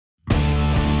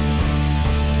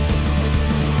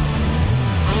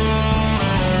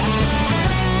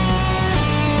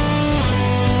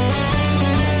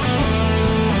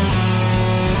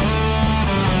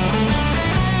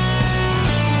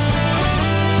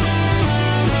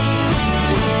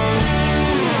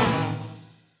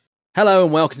Hello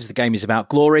and welcome to The Game Is About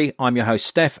Glory. I'm your host,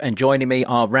 Steph, and joining me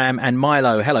are Ram and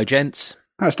Milo. Hello, gents.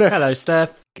 Hi, Steph. Hello,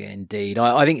 Steph. Indeed.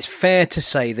 I think it's fair to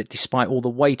say that despite all the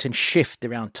weight and shift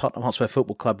around Tottenham Hotspur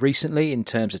Football Club recently in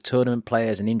terms of tournament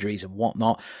players and injuries and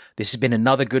whatnot, this has been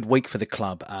another good week for the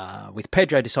club, with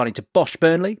Pedro deciding to bosh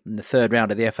Burnley in the third round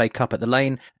of the FA Cup at the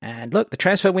Lane. And look, the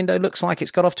transfer window looks like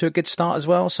it's got off to a good start as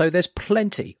well, so there's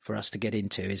plenty for us to get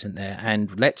into, isn't there?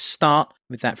 And let's start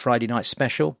with that Friday night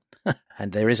special.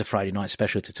 And there is a Friday night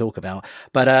special to talk about.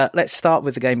 But let's start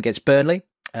with the game against Burnley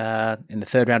in the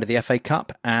third round of the FA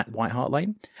Cup at White Hart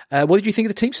Lane. What did you think of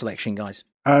the team selection, guys?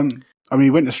 I mean, he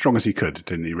went as strong as he could,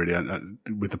 didn't he, really?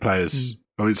 With the players,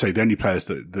 I would say the only players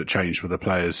that changed were the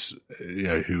players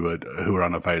who were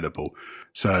unavailable.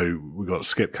 So we got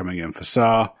Skip coming in for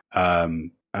Sarr,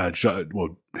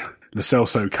 Lo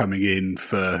Celso coming in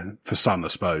for Son, I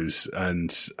suppose,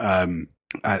 and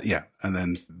and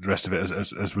then the rest of it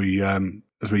as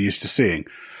we're used to seeing.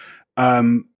 I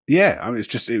mean, it's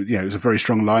just, it was a very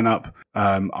strong lineup.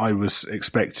 I was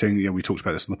expecting, we talked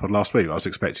about this on the pod last week. I was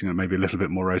expecting maybe a little bit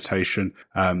more rotation.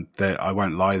 I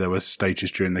won't lie, there were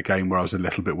stages during the game where I was a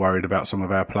little bit worried about some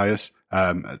of our players.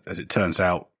 As it turns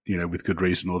out, with good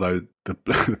reason, although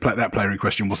that player in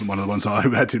question wasn't one of the ones I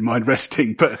had in mind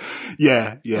resting. But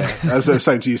yeah. As I was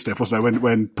saying to you, Steph, wasn't I?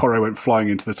 When Porro went flying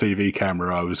into the TV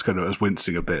camera, I was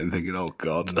wincing a bit and thinking, oh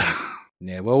God.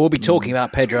 Yeah, well, we'll be talking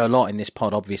about Pedro a lot in this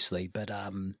pod, obviously, but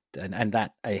and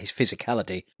that his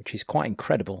physicality, which is quite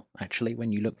incredible, actually,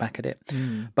 when you look back at it.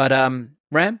 But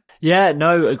Ram? Yeah,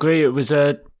 no, agree. It was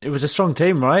a strong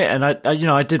team, right? And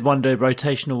I did wonder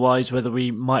rotational wise whether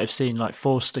we might have seen like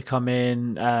Forster come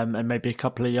in and maybe a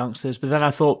couple of youngsters, but then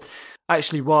I thought,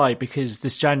 actually, why? Because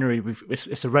this January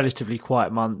it's a relatively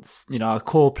quiet month. Our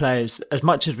core players, as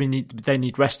much as they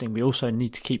need resting, we also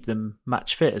need to keep them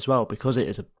match fit as well because it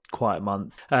is a quiet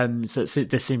month. So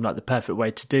this seemed like the perfect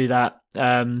way to do that.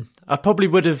 I probably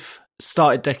would have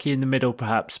started Decky in the middle,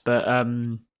 perhaps, but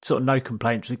sort of no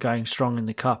complaints with going strong in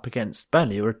the cup against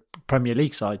Burnley or a Premier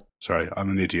League side. Sorry, I'm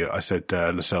an idiot. I said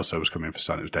Lo Celso was coming in for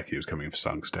Son. It was Decky who was coming in for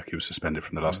Son because Decky was suspended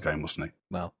from the last game, wasn't he?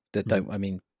 Well, I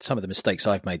mean, some of the mistakes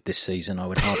I've made this season, I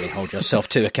would hardly hold yourself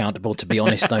too accountable, to be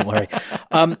honest. Don't worry.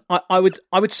 I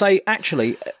would say,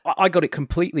 actually, I got it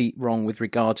completely wrong with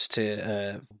regards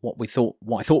to what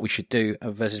I thought we should do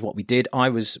versus what we did. I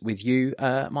was with you,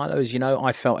 Milo, as you know.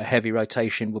 I felt a heavy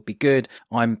rotation would be good.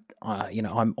 I'm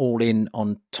all in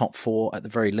on top four at the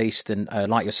very least, and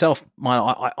like yourself,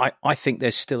 Milo, I think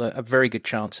there's still a very good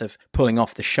chance of pulling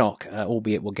off the shock,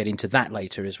 albeit we'll get into that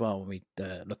later as well when we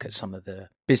look at some of the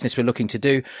business we're looking to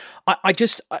do. I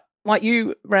just, like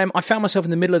you, Ram, I found myself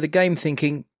in the middle of the game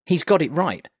thinking, he's got it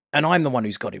right, and I'm the one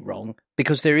who's got it wrong,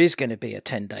 because there is going to be a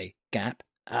 10-day gap,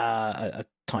 a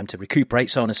time to recuperate,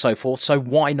 so on and so forth. So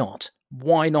why not?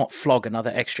 Why not flog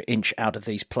another extra inch out of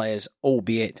these players,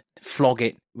 albeit flog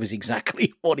it was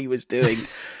exactly what he was doing.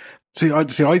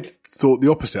 I thought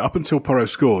the opposite. Up until Porro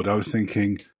scored, I was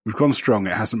thinking, we've gone strong,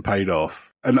 it hasn't paid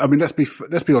off. And I mean, let's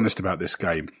be honest about this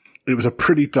game. It was a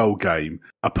pretty dull game,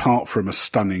 apart from a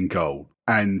stunning goal.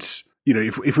 And,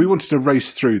 if we wanted to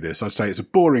race through this, I'd say it's a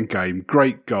boring game,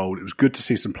 great goal. It was good to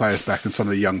see some players back and some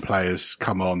of the young players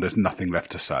come on. There's nothing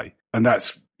left to say. And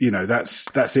that's it,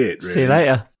 really. See you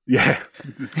later. Yeah.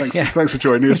 Thanks for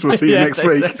joining us. We'll see you next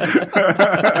week.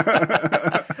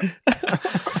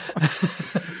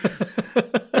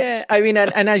 Yeah, I mean,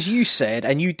 and as you said,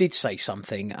 and you did say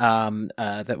something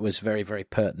that was very, very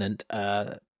pertinent.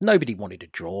 Nobody wanted a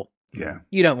draw. Yeah,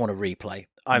 you don't want a replay.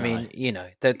 I mean,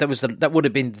 that would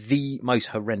have been the most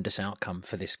horrendous outcome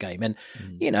for this game. And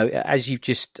as you've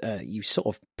just you sort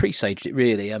of presaged it,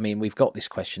 really. I mean, we've got this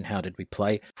question: how did we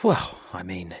play? Well, I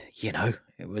mean,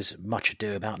 it was much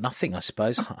ado about nothing, I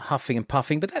suppose, huffing and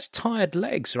puffing. But that's tired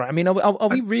legs, right? I mean, are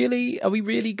we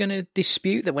really going to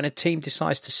dispute that when a team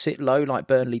decides to sit low like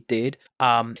Burnley did,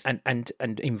 and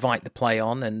invite the play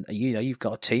on, and you've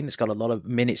got a team that's got a lot of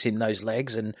minutes in those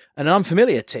legs, and an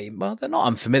unfamiliar team? Well, they're not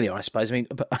unfamiliar, I suppose. I mean,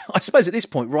 but I suppose at this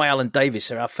point, Royale and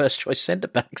Davis are our first choice centre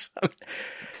backs.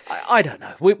 I don't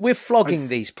know. We're flogging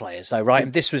these players, though, right?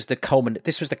 And this was the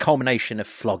culmination of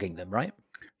flogging them, right?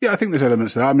 Yeah, I think there's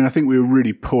elements there. I mean, I think we were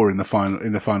really poor in the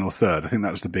final third. I think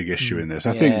that was the big issue in this.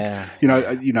 I think,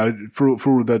 for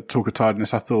all the talk of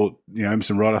tiredness, I thought,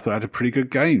 Emerson Royal, I thought had a pretty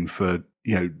good game for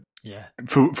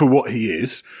what he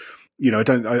is. I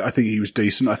think he was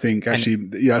decent. I think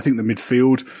actually, I think the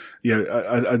midfield,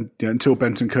 until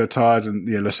Bentancur tired and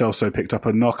Lo Celso picked up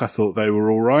a knock, I thought they were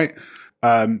all right.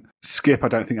 Skip, I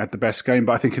don't think had the best game,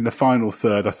 but I think in the final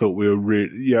third, I thought we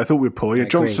were poor. Yeah,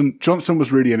 Johnson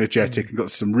was really energetic and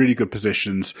got some really good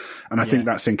positions, and I think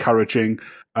that's encouraging.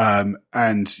 And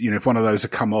if one of those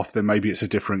had come off, then maybe it's a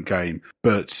different game.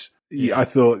 But I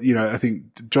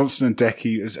think Johnson and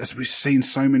Decky, as we've seen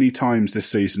so many times this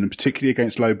season, and particularly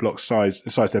against low block sides,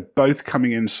 they're both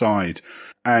coming inside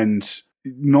and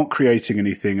not creating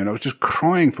anything. And I was just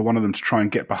crying for one of them to try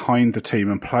and get behind the team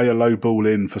and play a low ball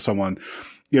in for someone.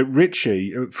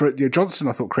 Richie, Johnson,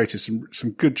 I thought created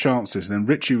some good chances. And then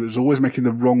Richie was always making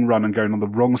the wrong run and going on the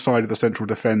wrong side of the central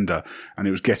defender, and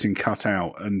it was getting cut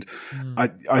out. And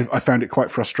I found it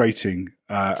quite frustrating,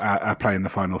 our play in the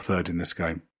final third in this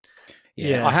game.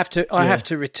 Yeah, I have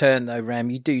to return though,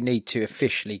 Ram. You do need to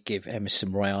officially give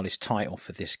Emerson Royale his title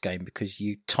for this game, because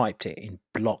you typed it in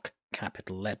block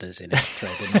capital letters in a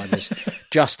thread, and I was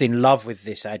just in love with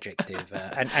this adjective,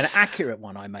 and an accurate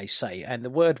one, I may say. And the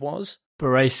word was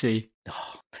Baresi.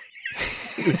 Oh,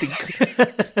 it was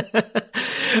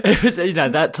it was,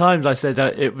 at times I said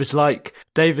it was like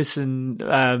Davison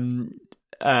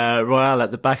Royale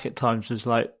at the back at times was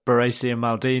like Baresi and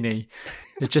Maldini.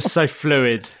 It's just so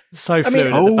fluid. Sorry, I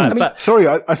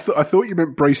thought you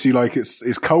meant Bracey like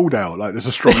it's cold out, like there's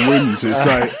a strong wind. It's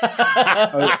like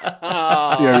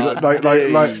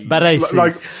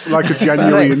like a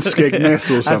January in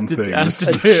Skegness or something.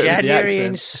 January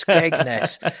in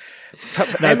Skegness.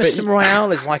 Emerson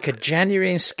Royale is like a January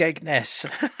in Skegness.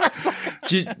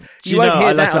 You won't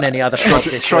hear that on any other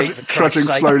trudging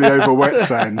slowly over wet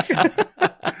sands.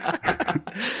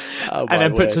 And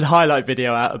then puts a highlight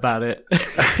video out about it.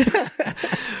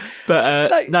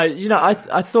 But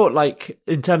I thought, like,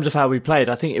 in terms of how we played,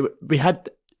 I think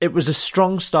it was a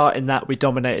strong start in that we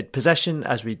dominated possession,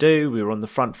 as we do. We were on the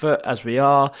front foot, as we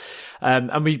are,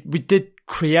 and we did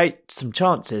create some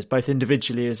chances, both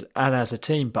individually and as a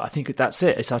team. But I think that's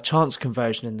it. It's our chance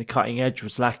conversion, and the cutting edge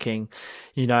was lacking,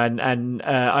 and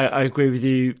I agree with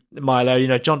you,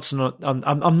 Milo. Johnson,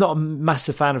 I'm not a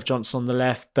massive fan of Johnson on the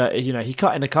left, but he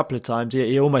cut in a couple of times.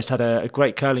 He almost had a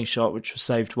great curling shot, which was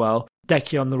saved well.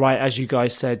 Decky on the right, as you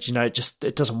guys said,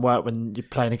 it doesn't work when you're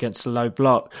playing against a low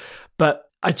block. But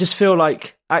I just feel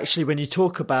like, actually, when you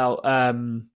talk about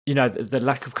the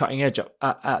lack of cutting edge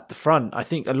at the front, I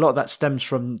think a lot of that stems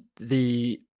from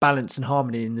the balance and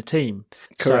harmony in the team.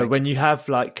 Correct. So when you have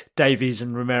like Davies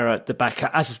and Romero at the back,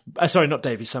 sorry, not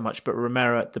Davies so much, but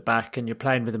Romero at the back, and you're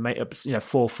playing with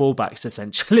four fullbacks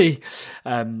essentially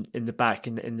in the back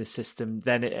in the system,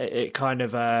 then it kind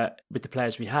of with the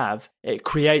players we have, it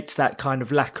creates that kind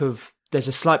of lack of. There's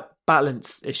a slight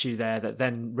balance issue there that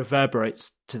then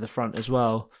reverberates to the front as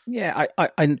well. Yeah,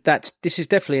 this is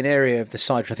definitely an area of the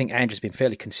side which I think Andrew's been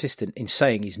fairly consistent in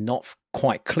saying is not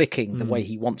quite clicking the way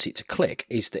he wants it to click.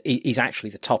 Is that he's actually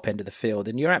the top end of the field,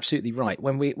 and you're absolutely right.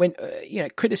 When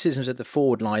criticisms of the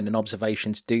forward line and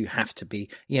observations do have to be,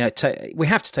 we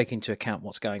have to take into account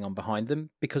what's going on behind them,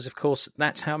 because of course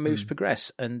that's how moves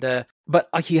progress. And but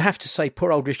you have to say,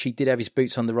 poor old Richie did have his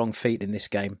boots on the wrong feet in this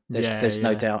game. There's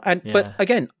no doubt. But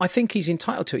again, I think he's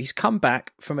entitled to it. He's come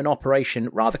back from an operation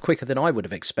rather quicker than I would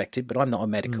have expected, but I'm not a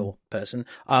medical person.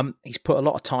 He's put a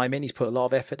lot of time in. He's put a lot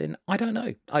of effort in. I don't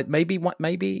know. Maybe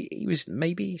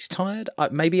he's tired.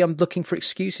 Maybe I'm looking for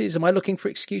excuses. Am I looking for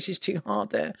excuses too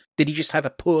hard there? Did he just have a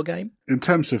poor game? In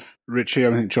terms of Richie,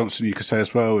 I think Johnson, you could say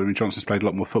as well. I mean, Johnson's played a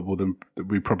lot more football than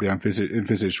we probably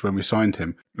envisaged when we signed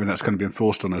him, and that's kind of been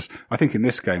forced on us. I think in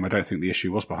this game, I don't think the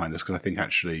issue was behind us, because I think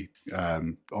actually,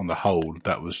 on the whole,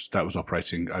 that was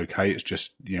operating okay. It's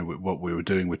just what we were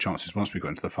doing with chances once we got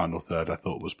into the final third, I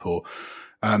thought was poor.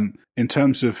 In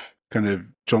terms of kind of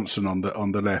Johnson on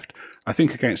the left, I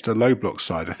think against a low block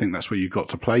side, I think that's where you've got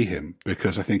to play him,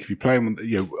 because I think if you play him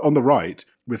on the right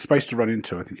with space to run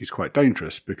into, I think he's quite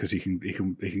dangerous, because he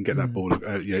can get that ball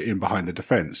in behind the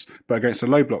defence. But against a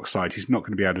low block side, he's not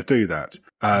going to be able to do that.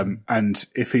 And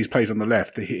if he's played on the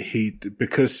left,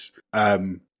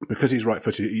 because he's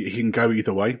right-footed, he can go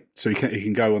either way. So he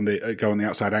can go on the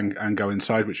outside and go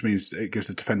inside, which means it gives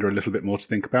the defender a little bit more to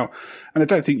think about. And I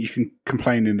don't think you can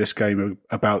complain in this game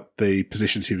about the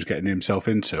positions he was getting himself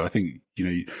into. I think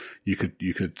you could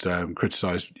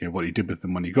criticise what he did with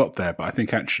them when he got there, but I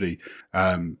think actually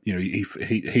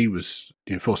he was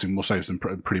forcing more saves than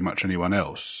pretty much anyone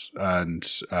else. And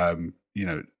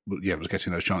was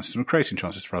getting those chances and creating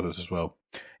chances for others as well.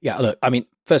 Yeah, look, I mean,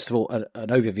 first of all, an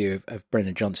overview of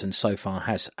Brennan Johnson so far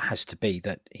has to be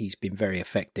that he's been very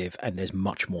effective and there's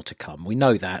much more to come. We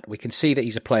know that. We can see that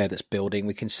he's a player that's building.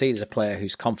 We can see there's a player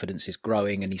whose confidence is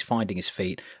growing and he's finding his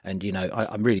feet. And,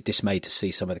 I'm really dismayed to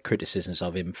see some of the criticisms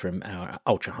of him from our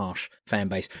ultra-harsh fan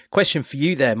base. Question for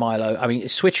you there, Milo. I mean,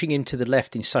 switching him to the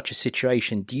left in such a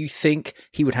situation, do you think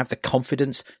he would have the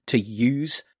confidence to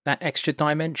use that extra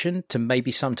dimension to maybe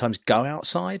sometimes go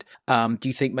outside? Do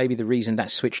you think maybe the reason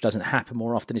that switch doesn't happen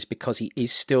more often is because he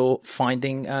is still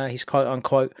finding his quote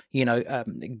unquote,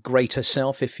 greater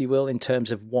self, if you will, in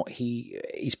terms of what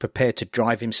he's prepared to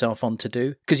drive himself on to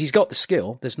do? Because he's got the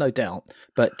skill, there's no doubt.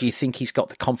 But do you think he's got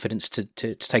the confidence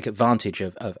to take advantage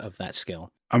of that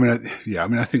skill?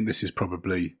 I think this is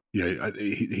probably,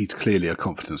 he's clearly a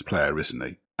confidence player, isn't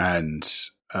he? And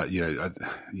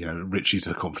Richie's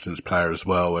a confidence player as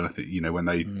well, and I think when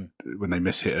they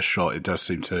miss-hit a shot, it does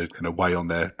seem to kind of weigh on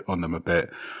them a bit.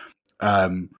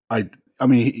 Can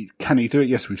he do it?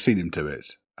 Yes, we've seen him do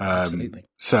it. Absolutely.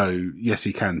 So yes,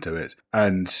 he can do it,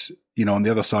 and on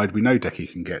the other side, we know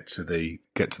Decky can get to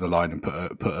the line and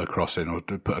put a cross in or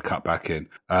put a cut back in.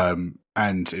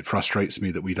 And it frustrates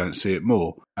me that we don't see it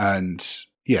more. And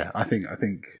yeah, I think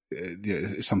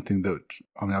it's something that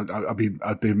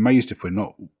I'd be amazed if we're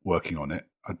not working on it.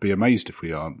 I'd be amazed if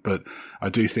we aren't. But I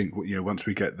do think once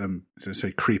we get them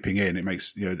say creeping in, it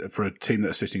makes for a team that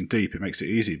are sitting deep, it makes it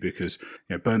easy because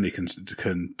Burnley can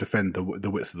defend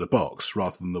the width of the box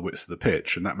rather than the width of the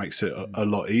pitch, and that makes it a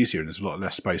lot easier and there's a lot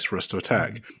less space for us to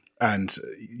attack. And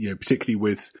particularly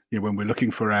with when we're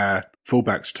looking for our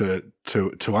fullbacks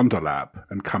to underlap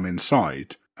and come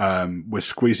inside, we're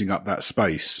squeezing up that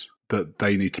space that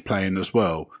they need to play in as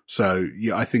well. So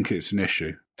yeah, I think it's an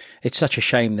issue. It's such a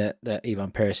shame that Ivan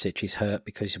Perisic is hurt,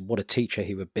 because what a teacher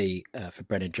he would be for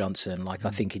Brennan Johnson. I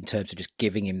think in terms of just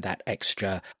giving him that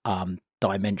extra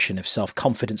dimension of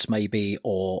self-confidence maybe,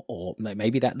 or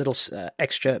maybe that little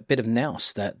extra bit of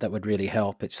nous that would really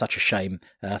help. It's such a shame.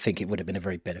 I think it would have been a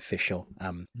very beneficial,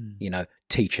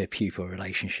 teacher-pupil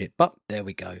relationship. But there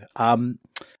we go.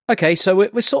 Okay, so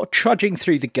we're sort of trudging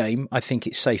through the game, I think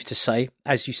it's safe to say.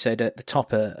 As you said at the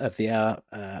top of the hour,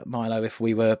 Milo, if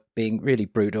we were being really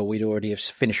brutal, we'd already have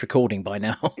finished recording by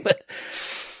now. But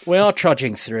we are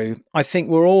trudging through. I think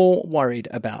we're all worried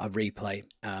about a replay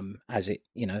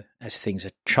as things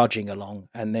are trudging along.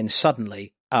 And then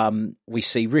suddenly we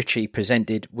see Richie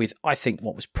presented with, I think,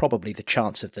 what was probably the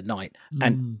chance of the night.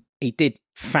 And he did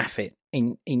faff it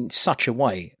in such a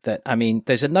way that,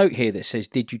 there's a note here that says,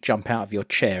 did you jump out of your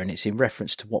chair? And it's in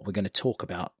reference to what we're going to talk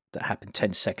about that happened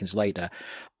 10 seconds later.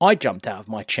 I jumped out of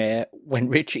my chair when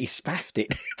Richie spaffed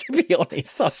it, to be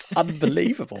honest. That's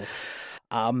unbelievable.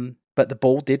 But the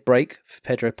ball did break for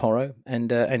Pedro Porro,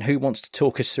 and who wants to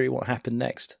talk us through what happened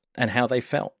next and how they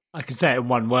felt? I can say it in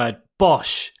one word: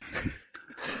 Bosh.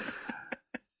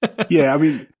 Yeah,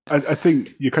 I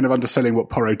think you're kind of underselling what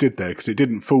Porro did there, because it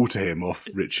didn't fall to him off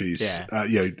Richie's.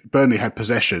 Yeah. Burnley had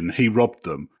possession, he robbed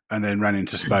them, and then ran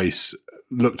into space,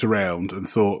 looked around, and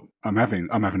thought, "I'm having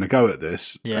a go at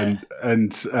this." Yeah.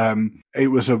 And it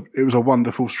was a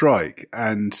wonderful strike,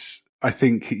 and I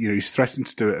think he's threatened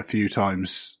to do it a few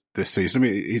times this season.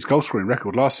 His goal scoring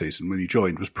record last season when he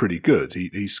joined was pretty good.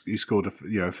 He scored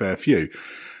a fair few.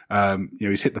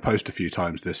 He's hit the post a few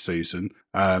times this season.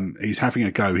 He's having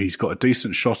a go. He's got a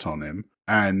decent shot on him,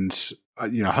 and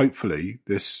hopefully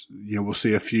this we'll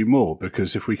see a few more,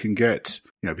 because if we can get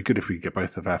it'd be good if we could get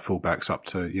both of our fullbacks up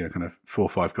to kind of 4 or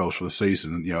 5 goals for the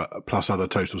season, plus other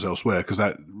totals elsewhere, because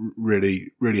that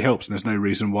really helps, and there's no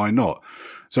reason why not.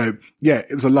 So yeah,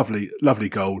 it was a lovely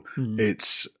goal.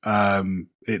 It's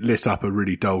it lit up a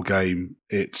really dull game.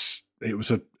 It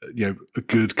was a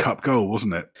good cup goal,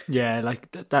 wasn't it? Yeah,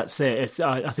 that's it.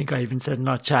 I think I even said in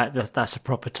our chat that that's a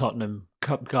proper Tottenham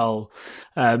Cup goal.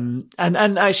 And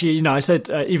actually, I said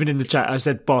even in the chat, I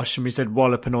said Bosh and we said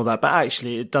Wallop and all that, but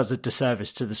actually it does a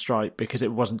disservice to the strike, because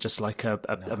it wasn't just like a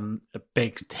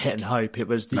big hit and hope. It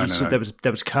was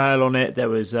there was curl on it. There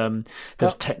was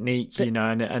technique,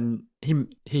 and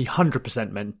he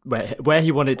 100% meant where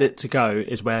he wanted it to go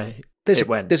is where it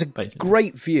went. There's a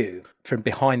great view from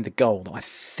behind the goal that I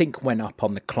think went up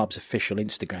on the club's official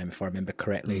Instagram, if I remember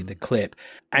correctly, the clip.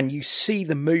 And you see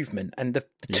the movement, and the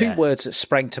two words that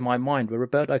sprang to my mind were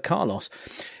Roberto Carlos,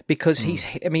 because he's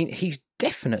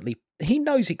definitely, he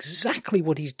knows exactly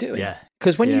what he's doing.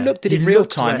 Because when you looked at it real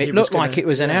time, it looked like it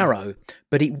was an arrow,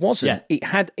 but it wasn't.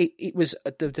 It was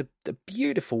the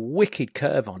beautiful, wicked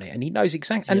curve on it, and he knows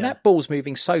exactly. And that ball's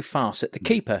moving so fast that the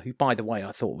keeper, who, by the way,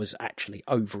 I thought was actually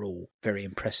overall very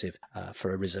impressive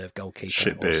for a reserve goalkeeper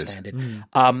or standard.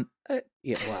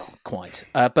 Yeah, well, quite.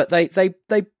 But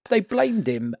they blamed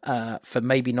him for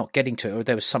maybe not getting to it, or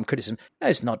there was some criticism.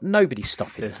 Nobody's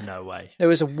stopping. There's no way. There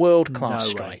was a world class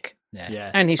strike.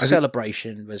 Yeah. And his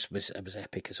celebration was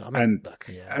epic as well. I mean,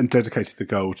 and dedicated the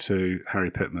goal to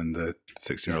Harry Pittman, the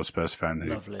 16-year-old Spurs fan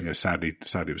who sadly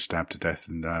was stabbed to death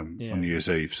on New Year's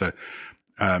Eve. So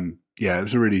it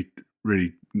was a really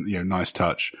nice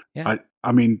touch. Yeah.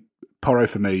 I mean, Porro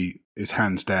for me is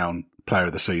hands down player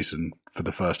of the season for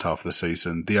the first half of the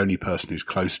season. The only person who's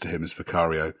close to him is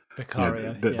Vicario.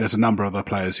 There's a number of other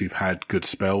players who've had good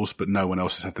spells, but no one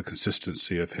else has had the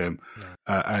consistency of him.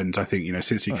 And I think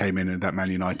since he came in that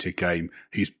Man United game,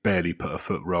 he's barely put a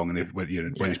foot wrong. And when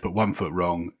he's put 1 foot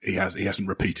wrong, he hasn't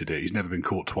repeated it. He's never been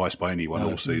caught twice by anyone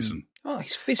all season. Oh,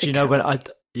 he's physical. You know, when I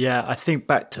think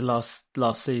back to last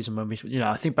season when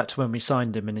I think back to when we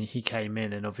signed him and he came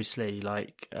in, and obviously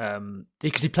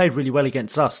because he played really well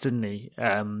against us, didn't he?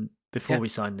 Before we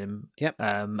signed him. Yep.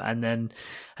 I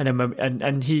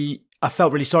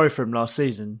felt really sorry for him last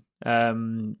season.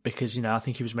 Because I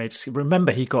think he was made.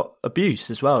 Remember, he got abuse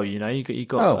as well. He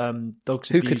got dogs.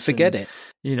 Who could forget it?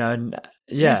 And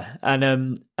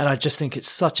I just think it's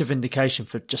such a vindication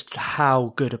for just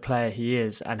how good a player he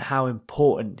is and how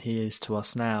important he is to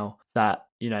us now. That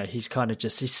he's kind of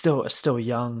he's still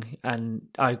young, and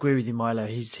I agree with you, Milo.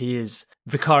 He is.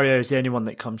 Vicario is the only one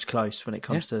that comes close when it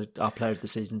comes to our player of the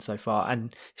season so far,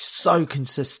 and he's so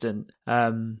consistent.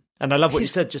 And I love what you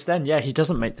said just then. Yeah, he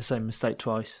doesn't make the same mistake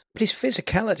twice. But his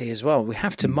physicality as well, we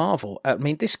have to marvel. I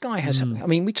mean, this guy has... I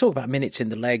mean, we talk about minutes in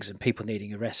the legs and people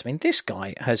needing a rest. I mean, this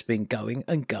guy has been going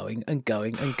and going and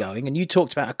going and going. And you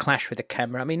talked about a clash with the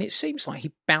camera. I mean, it seems like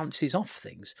he bounces off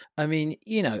things. I mean,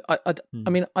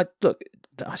 look,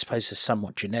 I suppose there's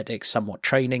somewhat genetics, somewhat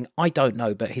training. I don't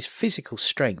know, but his physical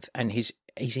strength and his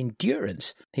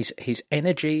endurance, his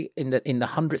energy in the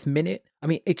 100th minute. I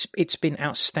mean, it's been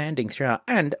outstanding throughout,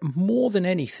 and more than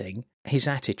anything, his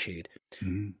attitude.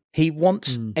 He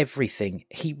wants everything.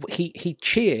 He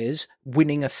cheers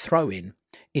winning a throw-in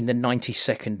in the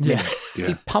 92nd minute.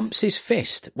 He pumps his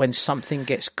fist when something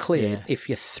gets cleared if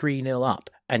you're 3-0 up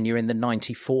and you're in the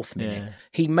 94th minute.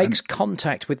 He makes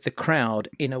contact with the crowd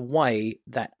in a way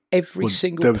that every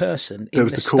single person in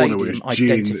the stadium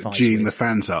identifies geeing with. The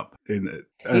fans up.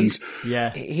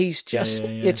 He's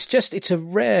just it's a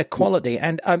rare quality,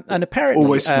 and apparently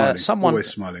always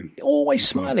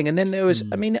smiling. And then there was,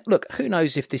 I mean, look, who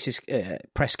knows if this is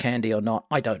press candy or not?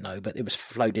 I don't know, but it was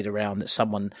floated around that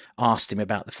someone asked him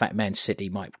about the fact Man City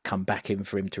might come back in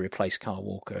for him to replace Kyle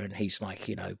Walker, and he's like,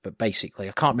 but basically,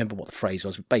 I can't remember what the phrase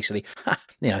was, but basically,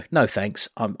 no thanks,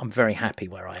 I'm very happy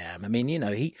where I am. I mean,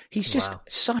 he's just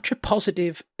such a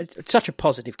positive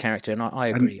character, and I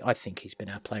agree. I think he's been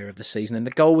our player of the season, and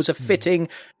the goal was a fitting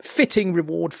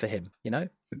reward for him,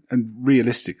 And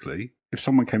realistically, if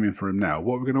someone came in for him now,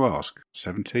 what are we going to ask?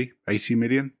 70, 80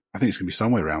 million? I think it's going to be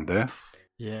somewhere around there.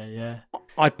 Yeah.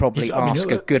 I'd probably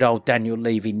ask a good old Daniel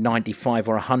Levy 95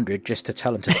 or 100 just to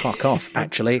tell him to fuck off,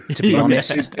 actually, to be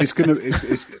honest. It's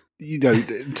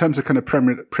in terms of kind of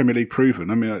Premier League proven,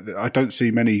 I mean, I don't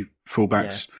see many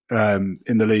fullbacks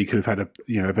in the league who've had a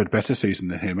better season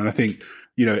than him. And I think,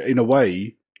 in a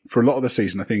way, for a lot of the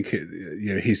season, I think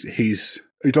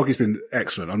Udogi's been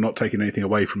excellent. I'm not taking anything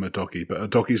away from Udogi, but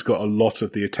Udogi's got a lot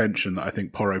of the attention that I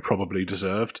think Porro probably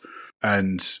deserved.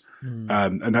 And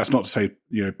that's not to say,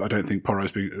 I don't think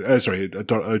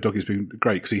Udogi's been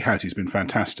great, because he's been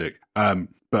fantastic. But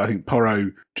I think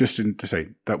Porro,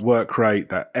 that work rate,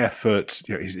 that effort,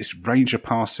 his range of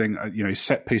passing, his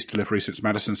set piece delivery since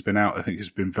Maddison's been out, I think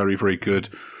has been very, very good.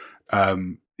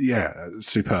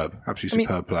 Superb, absolutely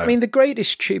superb player. I mean, the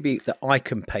greatest tribute that I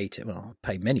can pay I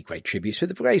pay many great tributes, but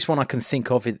the greatest one I can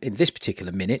think of in this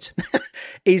particular minute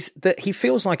is that he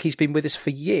feels like he's been with us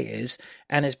for years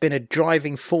and has been a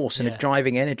driving force and a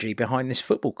driving energy behind this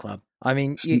football club. I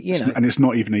mean, and it's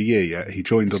not even a year yet. He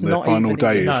joined on the final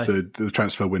day of the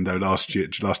transfer window last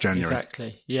January.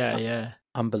 Exactly. Yeah.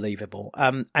 Unbelievable.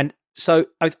 And so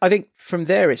I think from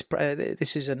there,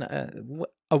 this is a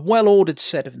well-ordered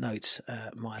set of notes,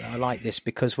 Milo. I like this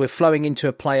because we're flowing into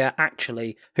a player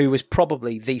actually who was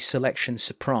probably the selection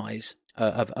surprise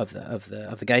of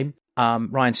the game.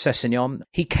 Ryan Sessegnon.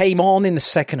 He came on in the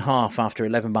second half after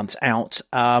 11 months out.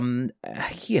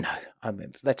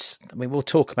 We'll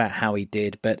talk about how he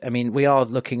did, but I mean, we are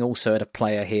looking also at a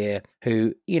player here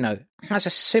who, has a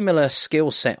similar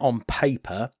skill set on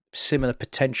paper, similar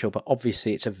potential, but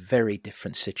obviously it's a very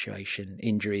different situation,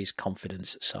 injuries,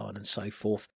 confidence, so on and so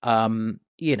forth. How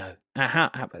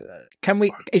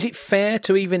is it fair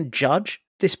to even judge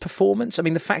this performance? I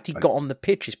mean, the fact he got on the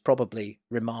pitch is probably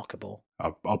remarkable.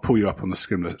 I'll pull you up on the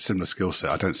similar skill set.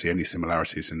 I don't see any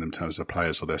similarities in them in terms of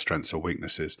players or their strengths or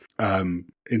weaknesses.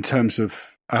 In terms of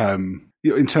kind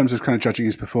of judging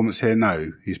his performance here,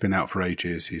 no, he's been out for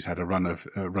ages. He's had a run of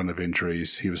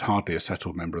injuries. He was hardly a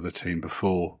settled member of the team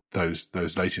before those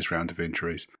latest round of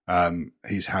injuries.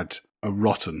 He's had a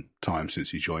rotten time since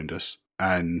he joined us,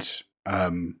 and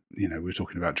we're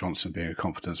talking about Johnson being a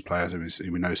confidence player. I mean,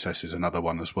 we know Sess is another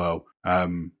one as well.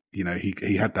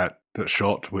 He had that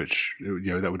shot, which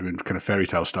that would have been kind of fairy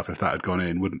tale stuff if that had gone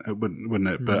in, wouldn't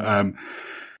it? But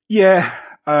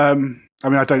I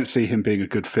mean, I don't see him being a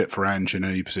good fit for Ange in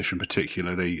any position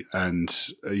particularly, and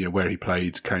where he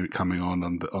played coming on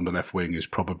the left wing is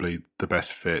probably the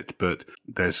best fit. But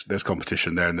there's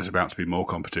competition there, and there's about to be more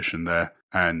competition there.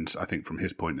 And I think from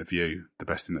his point of view, the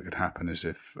best thing that could happen is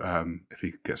if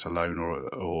he gets a loan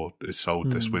or is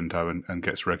sold this window and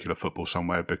gets regular football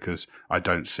somewhere, because I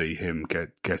don't see him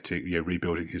getting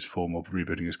rebuilding his form or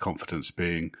rebuilding his confidence,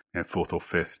 being fourth or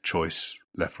fifth choice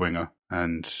left winger.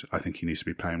 And I think he needs to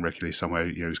be playing regularly somewhere.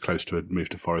 He was close to a move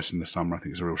to Forest in the summer. I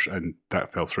think it's a real and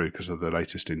that fell through because of the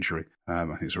latest injury. I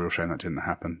think it's a real shame that didn't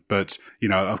happen. But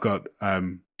I've got.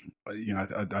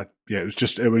 It was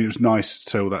just. I mean, it was nice.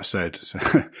 So all that said,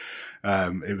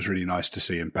 it was really nice to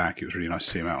see him back. It was really nice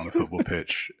to see him out on the football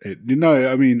pitch. I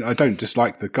mean, I don't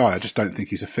dislike the guy. I just don't think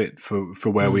he's a fit for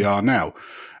where we are now.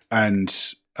 And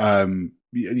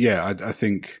I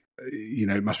think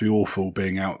it must be awful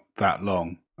being out that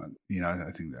long.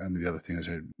 I think the other thing is,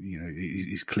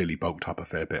 he's clearly bulked up a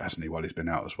fair bit, hasn't he? While he's been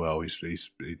out as well, he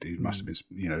must have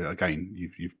been. Again,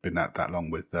 you've been out that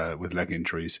long with leg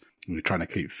injuries. When you're trying to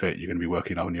keep fit, you're going to be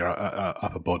working on your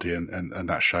upper body, and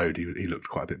that showed. He looked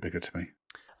quite a bit bigger to me.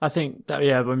 I think that,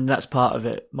 I mean, that's part of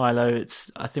it, Milo.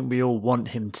 I think we all want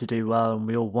him to do well, and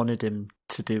we all wanted him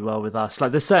to do well with us.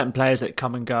 Like, there's certain players that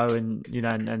come and go, and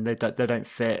and they don't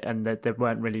fit, and they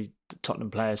weren't really Tottenham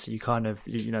players, so you kind of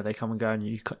they come and go,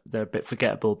 and they're a bit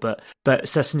forgettable. But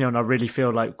Sessegnon, I really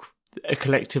feel like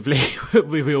collectively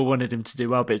we all wanted him to do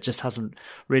well, but it just hasn't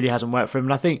worked for him.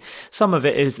 And I think some of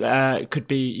it is could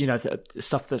be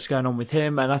stuff that's going on with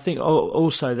him, and I think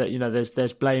also that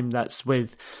there's blame that's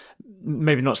with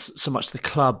maybe not so much the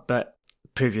club, but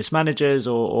previous managers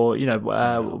or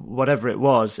whatever it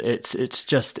was. It's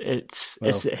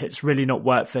really not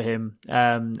worked for him,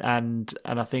 and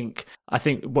I think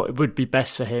what would be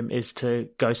best for him is to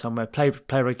go somewhere, play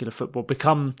regular football,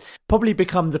 become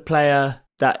the player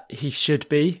that he should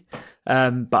be,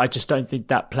 but I just don't think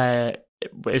that player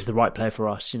is the right player for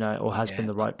us, or has been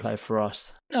the right player for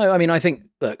us. No, I mean, I think,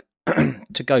 look,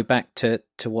 to go back to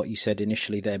what you said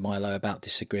initially there, Milo, about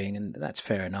disagreeing, and that's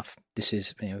fair enough. This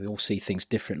is, we all see things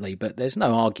differently, but there's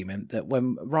no argument that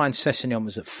when Ryan Sessegnon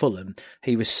was at Fulham,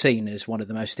 he was seen as one of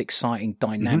the most exciting,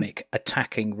 dynamic,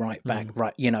 attacking right back,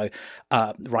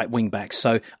 right wing backs.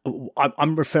 So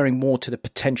I'm referring more to the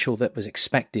potential that was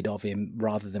expected of him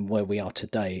rather than where we are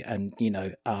today. And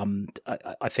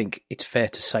I think it's fair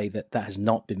to say that has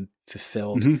not been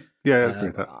fulfilled. Yeah, I agree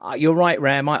with that. You're right,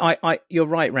 Ram. You're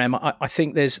right, Ram. I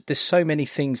think there's so many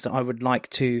things that I would like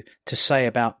to say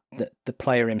about the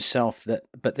player himself,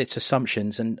 but it's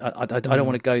assumptions, and I don't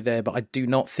want to go there, but I do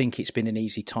not think it's been an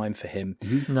easy time for him.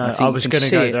 No, I was going to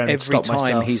go there and every stop time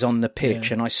myself. He's on the pitch,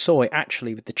 and I saw it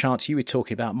actually with the chance you were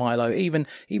talking about, Milo. Even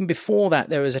before that,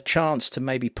 there was a chance to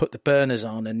maybe put the burners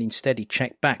on, and instead he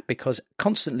checked back, because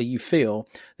constantly you feel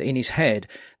that in his head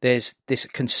there's this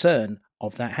concern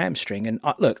of that hamstring. And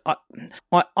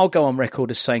I'll go on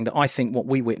record as saying that I think what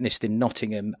we witnessed in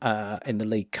Nottingham in the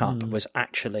League Cup was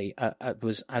actually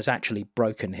has actually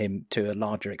broken him to a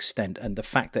larger extent. And the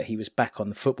fact that he was back on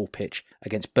the football pitch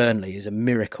against Burnley is a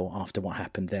miracle after what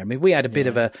happened there. I mean, we had a bit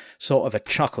of a sort of a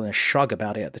chuckle and a shrug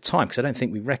about it at the time, because I don't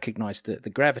think we recognised the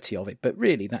gravity of it. But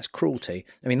really, that's cruelty.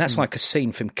 I mean, that's like a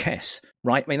scene from Kess,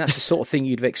 right? I mean, that's the sort of thing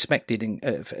you'd have expected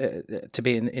to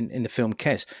be in the film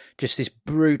Kess. Just this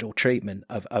brutal treatment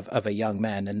of a young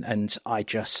man, and I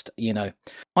just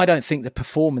I don't think the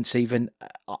performance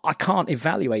I can't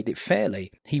evaluate it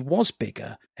fairly. He was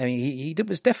bigger. I mean, he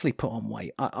was definitely put on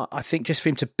weight. I think just for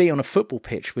him to be on a football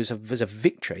pitch was a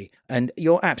victory. And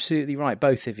you're absolutely right,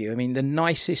 both of you. I mean, the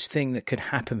nicest thing that could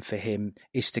happen for him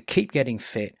is to keep getting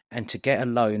fit and to get a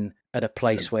loan at a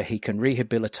place where he can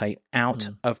rehabilitate out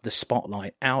of the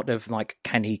spotlight, out of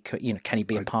can he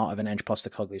be a part of an Ange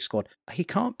Postecoglou squad? He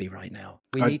can't be right now.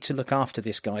 We need to look after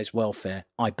this guy's welfare,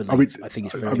 I believe. I think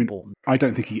it's very important. I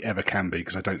don't think he ever can be,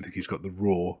 because I don't think he's got the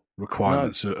raw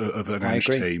requirements of an I Ange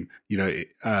agree. team.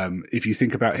 If you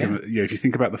think about him, if you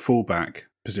think about the fullback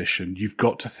position, you've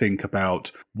got to think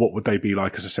about what would they be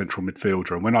like as a central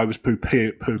midfielder. And when I was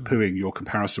poo-pooing your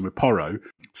comparison with Porro,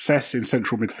 Cess in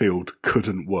central midfield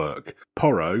couldn't work.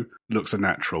 Porro looks a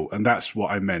natural, and that's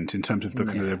what I meant in terms of the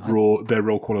kind of their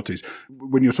raw qualities.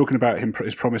 When you're talking about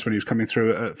his promise when he was coming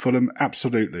through at Fulham,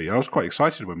 absolutely. I was quite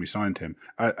excited when we signed him,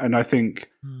 and I think.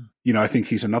 I think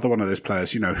he's another one of those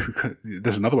players,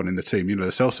 there's another one in the team,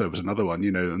 Celso was another one,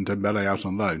 and Dembele out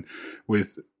on loan.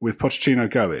 With Pochettino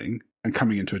going and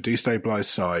coming into a destabilised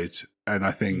side, and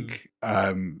I think,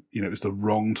 it was the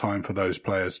wrong time for those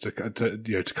players to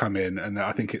come in, and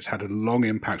I think it's had a long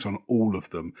impact on all of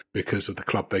them because of the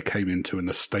club they came into and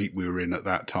the state we were in at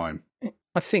that time.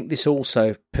 I think this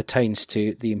also pertains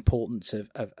to the importance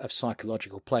of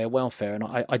psychological player welfare, and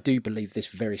I do believe this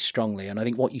very strongly. And I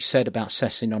think what you said about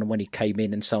Sessegnon when he came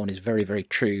in and so on is very, very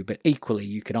true. But equally,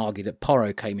 you can argue that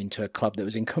Porro came into a club that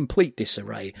was in complete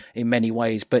disarray in many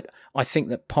ways. But I think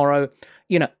that Porro,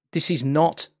 this is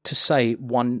not to say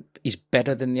one is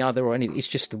better than the other or anything. It's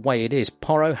just the way it is.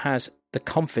 Porro has the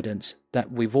confidence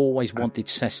that we've always wanted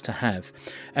Cess to have.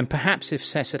 And perhaps if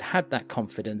Cess had that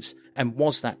confidence and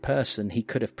was that person, he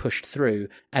could have pushed through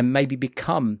and maybe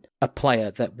become a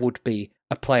player that would be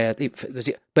a player.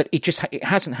 But it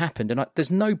hasn't happened. And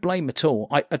there's no blame at all.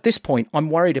 At this point, I'm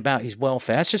worried about his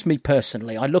welfare. That's just me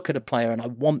personally. I look at a player and I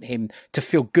want him to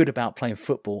feel good about playing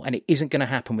football. And it isn't going to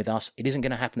happen with us. It isn't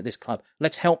going to happen at this club.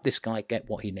 Let's help this guy get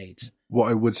what he needs. What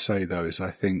I would say, though, is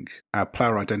I think our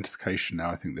player identification now,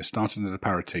 I think they're starting at a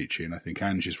Paratici, and I think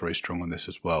Ange is very strong on this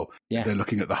as well. Yeah. They're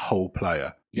looking at the whole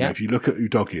player. If you look at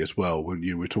Udogie as well, when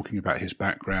you were talking about his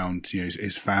background,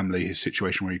 his family, his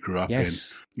situation where he grew up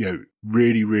in,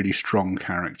 really, really strong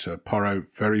character. Porro,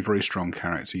 very, very strong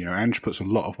character. Ange puts a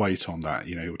lot of weight on that.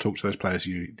 He'll talk to those players.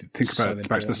 You think about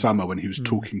back to the summer when he was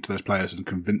talking to those players and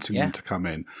convincing them to come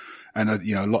in. And,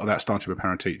 a lot of that started with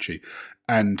Paratici.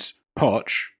 And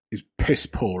Poch is piss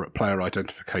poor at player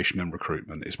identification and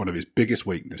recruitment. It's one of his biggest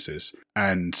weaknesses.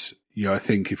 And, I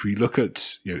think if we look at,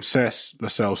 Cess, Lo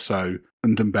Celso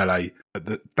and Dembele at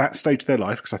that stage of their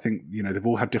life, because I think, they've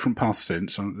all had different paths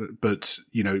since, but,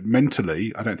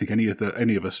 mentally, I don't think any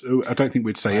of us, I don't think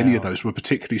we'd say any of those were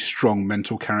particularly strong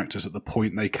mental characters at the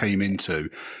point they came into.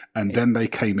 And then they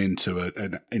came into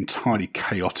an entirely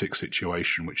chaotic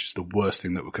situation, which is the worst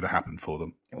thing that could have happened for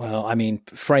them. Well, I mean,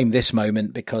 frame this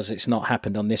moment because it's not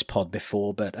happened on this pod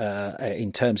before, but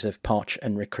in terms of Poch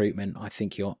and recruitment, I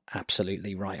think you're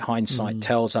absolutely right. Hindsight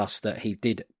tells us that he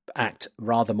did act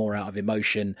rather more out of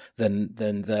emotion than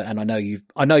and I know you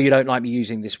don't like me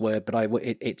using this word, but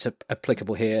it's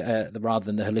applicable here rather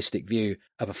than the holistic view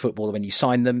of a footballer when you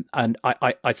sign them. And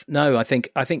I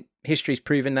think history's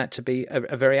proven that to be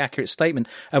a very accurate statement,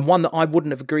 and one that I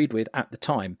wouldn't have agreed with at the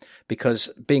time,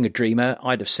 because being a dreamer,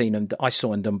 I'd have seen him. I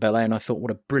saw in Dembele and I thought,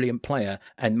 what a brilliant player,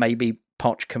 and maybe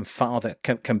Poch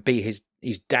can be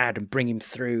his dad and bring him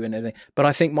through and everything. But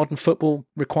I think modern football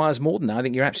requires more than that. I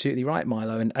think you're absolutely right,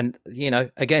 Milo. And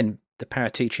again, the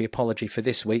Paratici apology for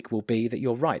this week will be that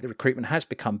you're right. The recruitment has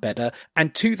become better.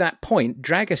 And to that point,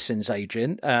 Dragason's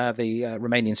agent, the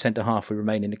Romanian centre-half we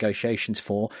remain in negotiations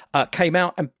for, came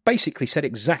out and basically said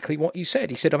exactly what you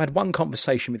said. He said, I've had one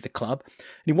conversation with the club, and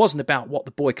it wasn't about what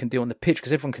the boy can do on the pitch,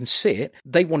 because everyone can see it.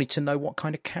 They wanted to know what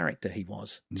kind of character he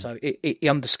was. So it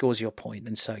underscores your point.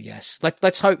 And so, yes,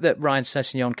 let's hope that Ryan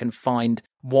Sessegnon can find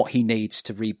what he needs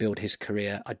to rebuild his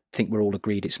career. I think we're all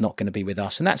agreed it's not going to be with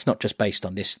us. And that's not just based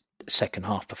on this second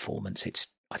half performance. It's,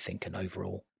 I think, an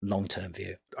overall long-term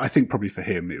view. I think probably for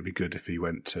him, it would be good if he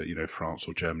went to, France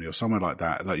or Germany or somewhere like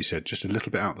that. Like you said, just a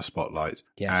little bit out of the spotlight.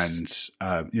 Yes.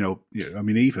 And,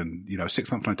 even,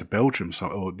 6 months to Belgium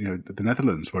or, the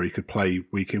Netherlands, where he could play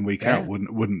week in, week out,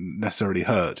 wouldn't necessarily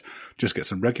hurt. Just get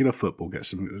some regular football, get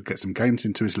some games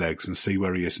into his legs and see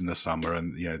where he is in the summer.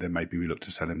 And, then maybe we look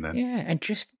to sell him then. Yeah. And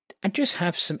just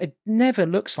have some, it never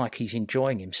looks like he's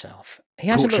enjoying himself. He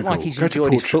hasn't looked like he's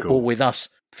enjoyed his football with us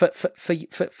for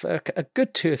a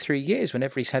good 2 or 3 years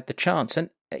whenever he's had the chance. And,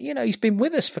 he's been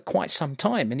with us for quite some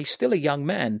time and he's still a young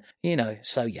man,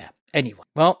 so yeah. Anyway,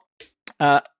 well,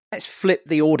 let's flip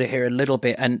the order here a little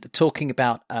bit, and talking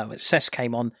about Cess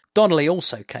came on, Donnelly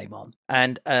also came on,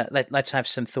 and let's have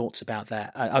some thoughts about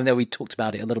that. I know we talked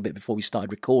about it a little bit before we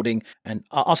started recording, and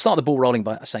I'll start the ball rolling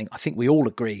by saying I think we all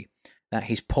agree that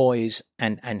his poise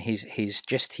and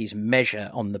his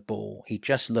measure on the ball, he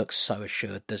just looks so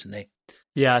assured, doesn't he?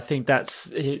 Yeah, I think that's,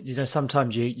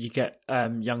 sometimes you get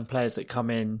young players that come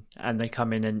in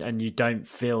and you don't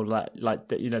feel like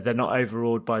that, they're not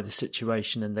overawed by the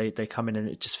situation, and they come in and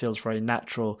it just feels very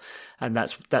natural. And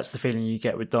that's the feeling you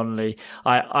get with Donnelly.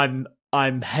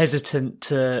 I'm hesitant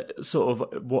to sort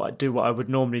of do what I would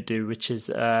normally do, which is,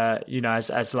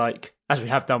 as we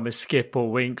have done with Skip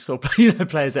or Winks or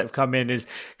players that have come in, is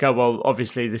go, well,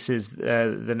 obviously this is he's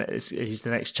the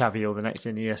next Xavi or the next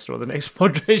Iniesta or the next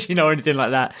Modric, or anything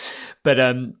like that.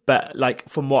 But like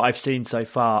from what I've seen so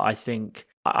far, I think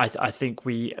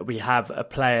we have a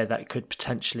player that could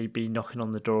potentially be knocking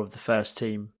on the door of the first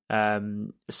team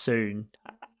soon.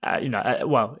 At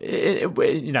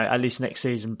least next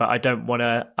season. But I don't want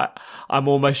to. I'm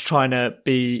almost trying to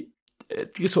be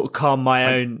sort of calm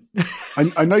my own.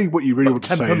 I know what you really want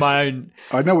to say.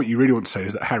 I know what you really want to say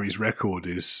is that Harry's record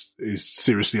is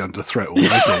seriously under threat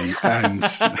already, and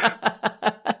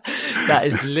that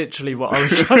is literally what I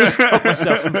was trying to stop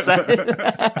myself from saying.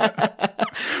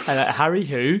 And Harry,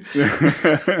 who?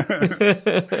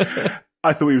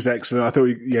 I thought he was excellent. I thought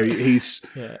he's.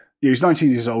 Yeah. He's 19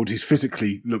 years old. He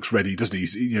physically looks ready, doesn't he?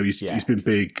 He's been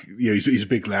big. He's a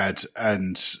big lad,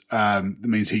 and that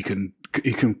means he can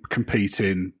compete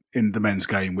in the men's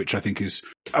game, which I think is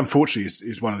unfortunately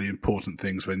is one of the important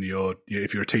things when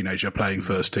if you're a teenager playing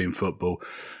first team football.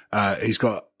 He's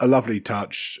got a lovely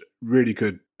touch, really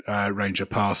good range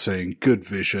of passing, good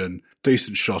vision,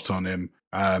 decent shot on him.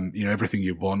 Everything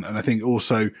you want, and I think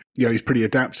also he's pretty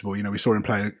adaptable. We saw him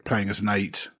playing as an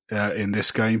 8 in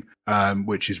this game,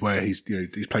 which is where he's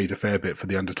played a fair bit for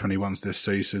the under-21s this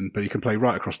season, but he can play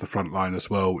right across the front line as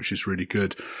well, which is really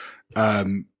good,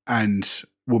 and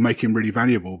will make him really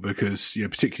valuable because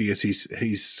particularly as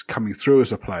he's coming through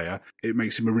as a player, it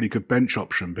makes him a really good bench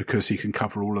option because he can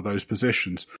cover all of those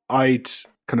positions. I'd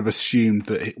kind of assumed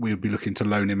that we would be looking to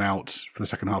loan him out for the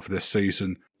second half of this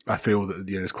season. I feel that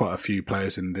there's quite a few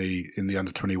players in the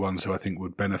under-21s who I think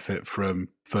would benefit from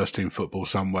first team football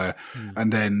somewhere.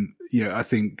 And then, I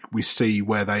think we see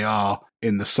where they are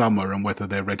in the summer and whether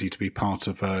they're ready to be part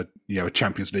of a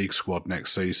Champions League squad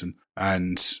next season.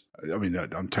 And I mean,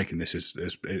 I'm taking this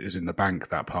as in the bank,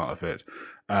 that part of it.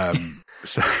 But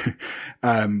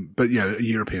a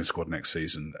European squad next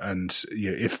season, and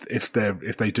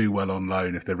if they do well on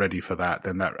loan, if they're ready for that,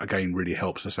 then that again really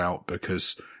helps us out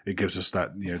because it gives us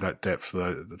that that depth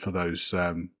for those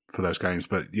games.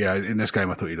 But in this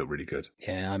game, I thought he looked really good.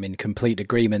 Yeah, I'm in complete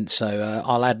agreement. So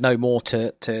I'll add no more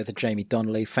to the Jamie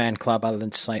Donnelly fan club other than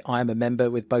to say I am a member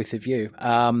with both of you.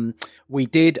 We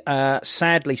did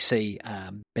sadly see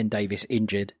Ben Davies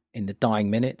injured in the dying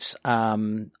minutes.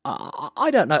 I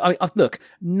don't know. Look,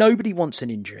 nobody wants an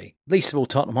injury, least of all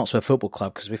Tottenham Hotspur Football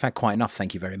Club, because we've had quite enough,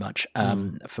 thank you very much,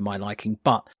 for my liking.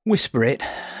 But whisper it,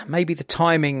 maybe the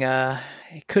timing,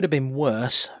 it could have been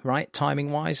worse, right?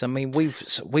 Timing wise. I mean, we've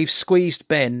squeezed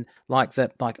Ben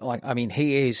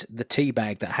he is the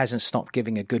teabag that hasn't stopped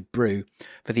giving a good brew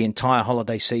for the entire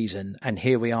holiday season. And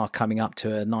here we are coming up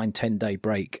to a 9-10 day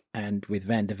break, and with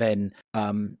Van de Ven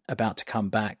about to come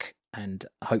back, and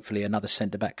hopefully another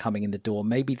centre-back coming in the door.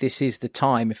 Maybe this is the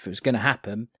time, if it was going to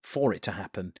happen, for it to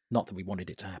happen. Not that we wanted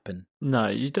it to happen. No,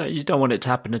 you don't want it to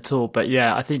happen at all. But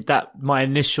yeah, I think that my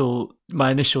initial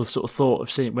sort of thought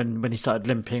of seeing when he started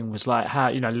limping was like,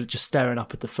 how, just staring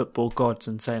up at the football gods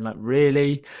and saying like,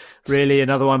 really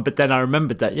another one. But then I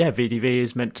remembered that, VDV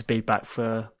is meant to be back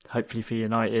hopefully for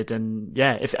United. And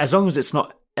if as long as it's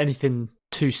not anything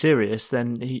too serious,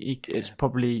 then it's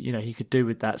probably he could do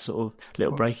with that sort of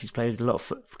little break. He's played a lot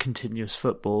of continuous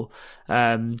football.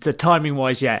 So timing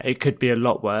wise, it could be a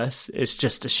lot worse. It's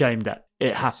just a shame that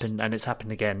it happened, and it's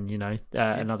happened again.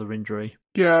 Another injury.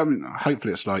 Yeah, I mean,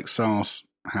 hopefully it's like Sar's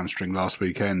hamstring last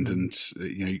weekend, and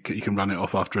you can run it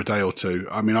off after a day or two.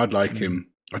 I mean, I'd like him.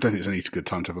 I don't think it's any good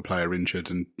time to have a player injured,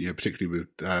 and particularly with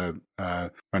Van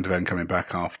de Ven coming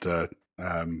back after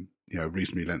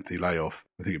reasonably lengthy layoff.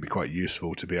 I think it'd be quite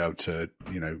useful to be able to,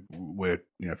 we're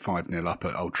 5-0 up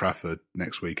at Old Trafford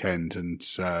next weekend, and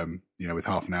with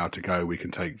half an hour to go, we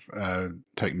can take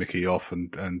Mickey off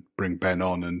and bring Ben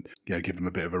on, and give him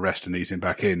a bit of a rest and ease him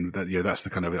back in. That's the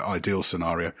kind of ideal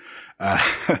scenario.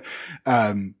 But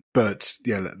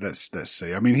let's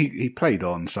see. I mean, he played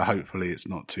on, so hopefully it's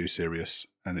not too serious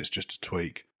and it's just a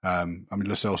tweak. I mean,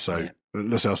 Lo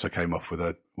Celso came off with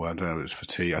I don't know, it was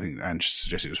fatigue. I think Ange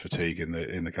suggested it was fatigue in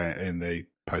the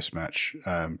post match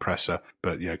presser,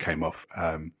 but came off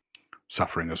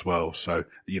suffering as well. So,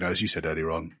 as you said earlier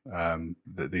on,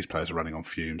 that these players are running on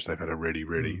fumes. They've had a really,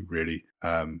 really, really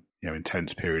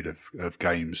intense period of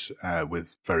games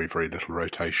with very, very little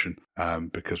rotation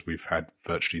because we've had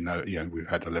virtually we've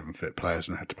had 11 fit players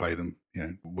and had to play them,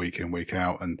 week in, week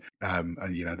out. And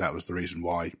that was the reason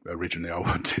why originally I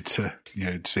wanted to,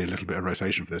 see a little bit of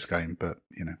rotation for this game. But,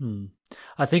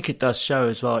 I think it does show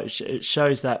as well. It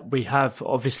shows that we have,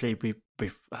 obviously, we've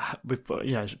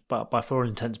by for all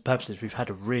intents and purposes, we've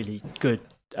had a really good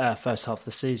first half of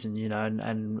the season,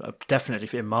 and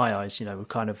definitely in my eyes, we've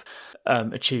kind of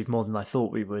achieved more than I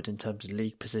thought we would in terms of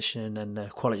league position and the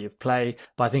quality of play.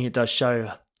 But I think it does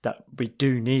show that we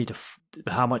do need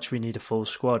how much we need a full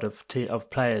squad of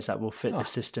players that will fit the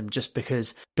system. Just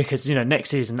because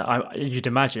next season you'd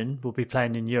imagine we'll be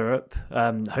playing in Europe,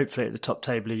 hopefully at the top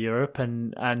table of Europe,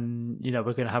 and we're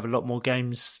going to have a lot more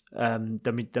games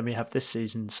than we have this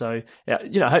season. So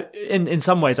in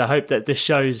some ways I hope that this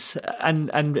shows, and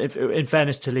if, in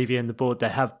fairness to Levy and the board, they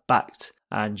have backed.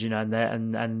 And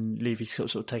and Levy's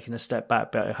sort of taking a step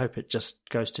back, but I hope it just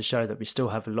goes to show that we still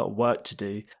have a lot of work to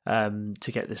do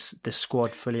to get this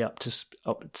squad fully up to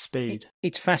speed.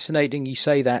 It's fascinating you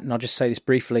say that, and I'll just say this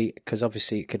briefly because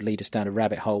obviously it could lead us down a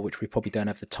rabbit hole which we probably don't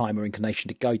have the time or inclination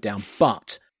to go down.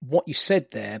 But what you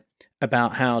said there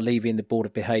about how Levy and the board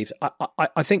have behaved,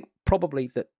 I think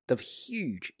probably that the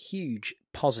huge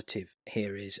positive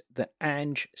here is that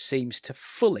Ange seems to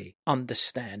fully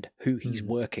understand who he's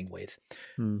working with.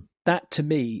 That to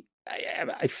me,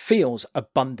 it feels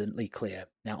abundantly clear.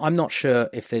 Now, I'm not sure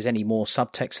if there's any more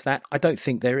subtext to that. I don't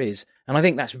think there is. And I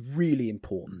think that's really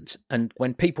important. And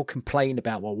when people complain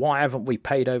about, well, why haven't we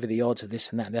paid over the odds of this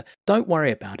and that? And that, don't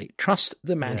worry about it. Trust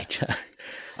the manager. Yeah.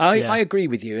 I agree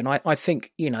with you. And I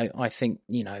think,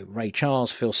 Ray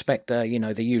Charles, Phil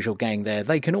Spector, the usual gang there,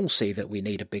 they can all see that we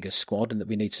need a bigger squad and that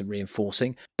we need some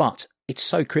reinforcing. But it's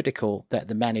so critical that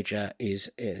the manager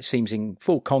seems in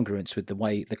full congruence with the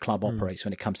way the club operates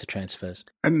when it comes to transfers.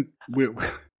 And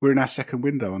we're in our second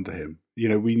window under him.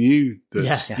 We knew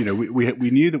that,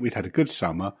 we knew that we'd had a good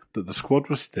summer, that the squad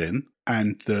was thin,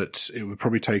 and that it would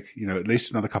probably take, at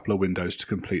least another couple of windows to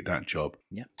complete that job.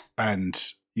 Yeah. And,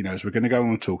 as we're going to go on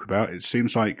and talk about, it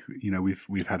seems like,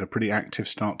 we've had a pretty active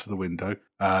start to the window.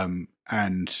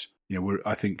 And,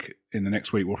 I think in the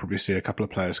next week, we'll probably see a couple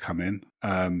of players come in.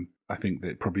 I think that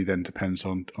it probably then depends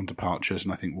on departures,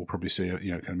 and I think we'll probably see,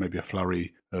 maybe a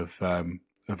flurry of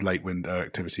late window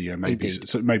activity, maybe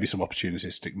some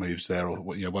opportunistic moves there, or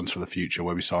ones for the future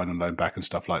where we sign and loan back and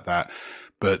stuff like that.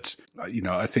 But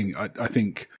I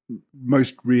think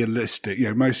most realistic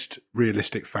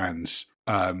fans,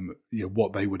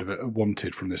 what they would have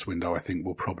wanted from this window, I think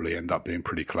will probably end up being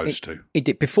pretty close to. It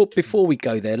did. Before we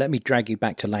go there, let me drag you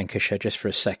back to Lancashire just for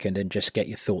a second and just get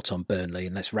your thoughts on Burnley,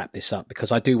 and let's wrap this up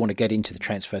because I do want to get into the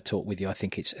transfer talk with you. I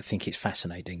think it's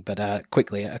fascinating. But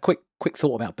quickly, a quick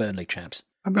thought about Burnley, chaps.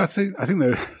 I mean, I think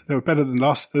they were better than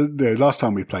last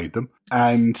time we played them,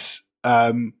 and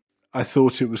I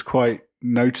thought it was quite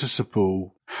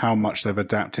noticeable how much they've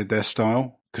adapted their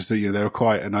style, because they were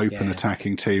quite an open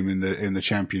attacking team in the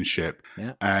Championship,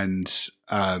 and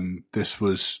this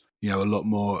was a lot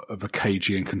more of a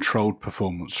cagey and controlled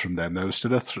performance from them. There was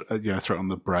still a threat on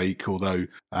the break, although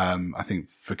I think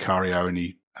Vicario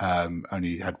only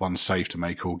had one save to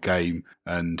make all game,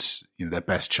 and their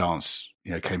best chance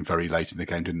came very late in the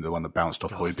game, didn't the one that bounced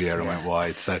off Højbjerg and went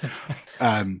wide. So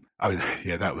that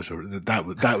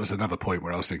was another point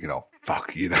where I was thinking, oh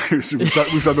fuck, we've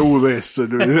done all this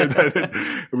and we've got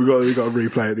to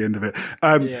replay at the end of it.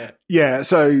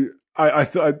 So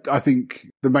I think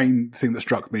the main thing that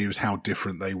struck me was how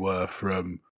different they were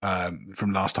from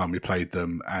last time we played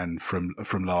them and from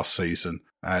last season.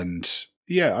 And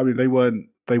I mean, they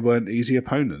weren't easy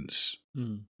opponents.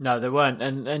 No, they weren't,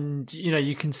 and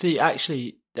you can see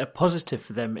actually a positive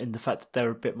for them in the fact that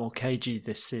they're a bit more cagey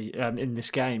in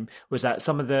this game was that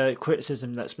some of the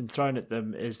criticism that's been thrown at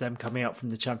them is them coming up from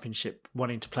the Championship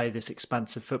wanting to play this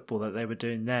expansive football that they were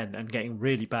doing then and getting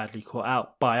really badly caught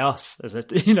out by us as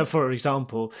for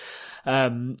example.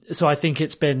 So I think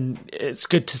it's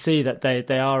good to see that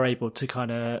they are able to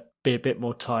kind of be a bit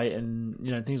more tight and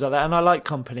things like that. And I like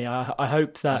Company. I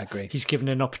hope that he's given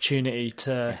an opportunity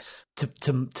to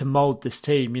mould this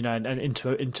team, and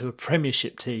into a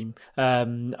Premiership team.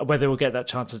 Whether we'll get that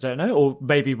chance, I don't know, or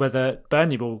maybe whether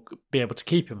Burnley will be able to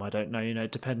keep him. I don't know.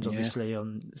 It depends obviously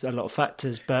on a lot of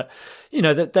factors. But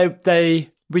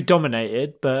that we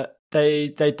dominated, but they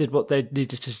did what they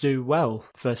needed to do well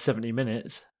for 70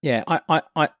 minutes. Yeah,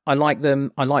 I like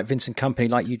them. I like Vincent Kompany,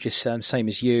 like you just said, same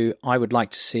as you. I would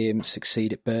like to see him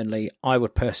succeed at Burnley. I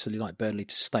would personally like Burnley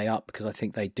to stay up because I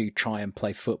think they do try and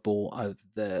play football.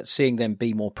 Seeing them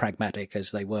be more pragmatic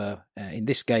as they were in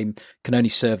this game can only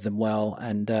serve them well.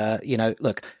 And,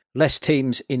 look, less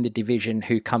teams in the division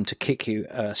who come to kick you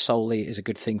solely is a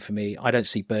good thing for me. I don't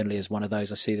see Burnley as one of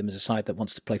those. I see them as a side that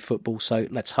wants to play football. So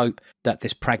let's hope that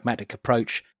this pragmatic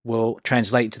approach will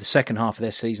translate into the second half of their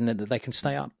season and that they can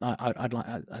stay up.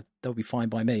 They'll be fine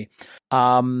by me.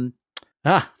 Who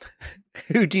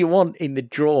do you want in the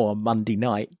draw on Monday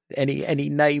night? Any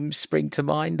names spring to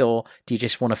mind, or do you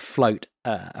just want to float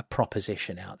a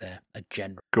proposition out there, a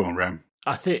general? Go on, Ram.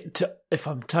 I think, if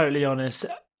I'm totally honest,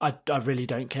 I really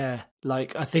don't care.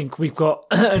 Like, I think we've got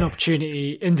an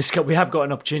opportunity in this cup. We have got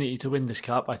an opportunity to win this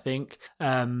cup, I think.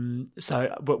 So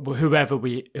whoever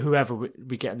we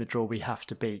get in the draw, we have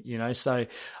to beat, So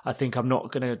I think I'm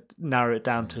not going to narrow it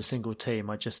down to a single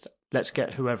team. Let's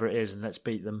get whoever it is and let's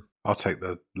beat them. I'll take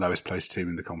the lowest placed team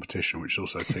in the competition, which is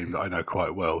also a team that I know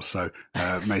quite well. So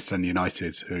Maidstone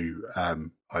United, who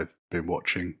I've been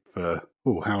watching for,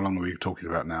 how long are we talking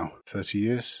about now? 30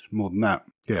 years? More than that.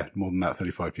 Yeah, more than that,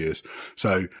 35 years.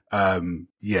 So, I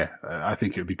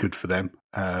think it would be good for them.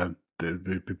 It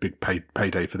would be a big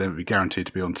payday for them. It would be guaranteed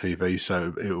to be on TV.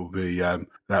 So it will be, that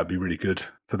would be really good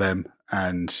for them.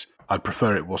 And I'd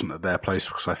prefer it wasn't at their place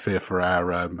because I fear for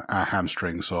our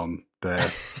hamstrings on their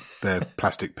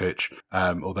plastic pitch,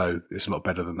 although it's a lot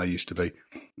better than they used to be.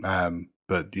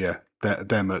 But yeah,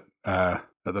 them at the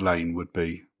Lane would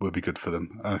be good for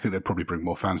them. I think they'd probably bring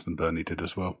more fans than Burnley did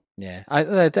as well. Yeah,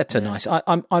 that's a nice.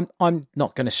 I'm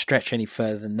not going to stretch any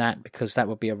further than that because that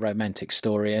would be a romantic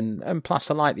story, and plus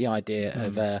I like the idea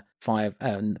of 5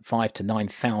 to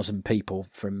 9,000 people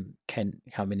from Kent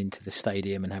coming into the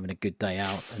stadium and having a good day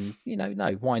out, and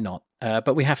no, why not?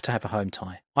 But we have to have a home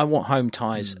tie. I want home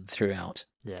ties throughout.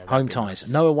 Yeah, home ties,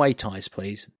 nice. No away ties,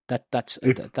 please.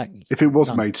 If it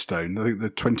was Maidstone, I think the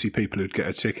 20 people who'd get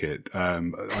a ticket. I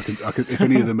could. If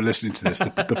any of them are listening to this,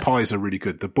 the pies are really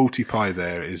good. The Balti pie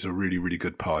there is a really, really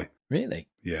good pie. Really?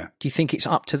 Yeah. Do you think it's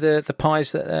up to the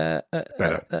pies that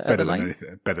better than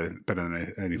anything? Better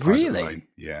than any pies really? At the Lane.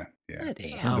 Yeah.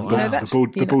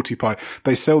 The Balti pie.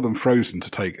 They sell them frozen to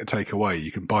take away.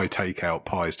 You can buy takeout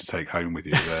pies to take home with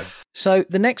you there. So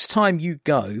the next time you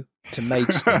go to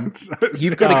Maidstone,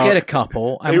 you've got to get a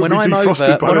couple. And when I'm over, across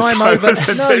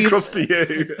to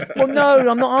you. Well, no,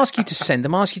 I'm not asking you to send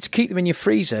them. I ask you to keep them in your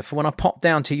freezer for when I pop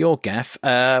down to your gaff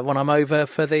when I'm over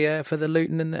for the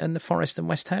Luton and the Forest and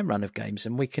West Ham run of games,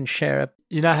 and we can share a.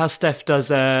 You know how Steph does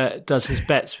his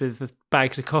bets with the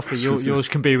bags of coffee. Yours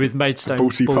can be with Maidstone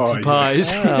Balti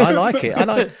pies. Oh, I like it.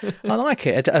 I like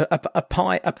it. A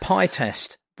pie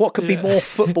test. What could be more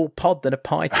football pod than a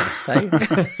pie test, eh?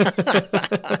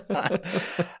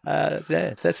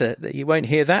 You won't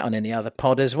hear that on any other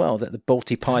pod as well, that the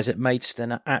Balti pies at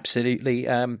Maidstone are absolutely,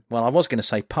 I was going to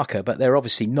say pucker, but they're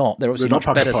obviously not. They're obviously much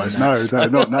better pies. Than that. No,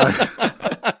 they're not,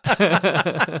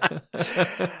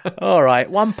 no. All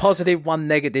right, one positive, one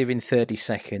negative in 30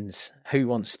 seconds. Who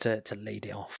wants to lead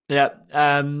it off? Yeah,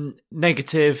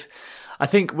 negative. I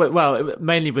think, it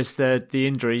mainly was the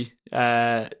injury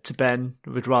to Ben.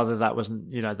 Would rather that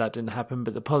wasn't, that didn't happen.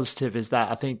 But the positive is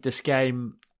that I think this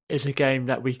game is a game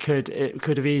that it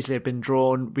could have easily have been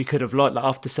drawn. We could have, like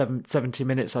after 70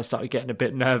 minutes, I started getting a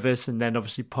bit nervous, and then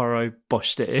obviously Porro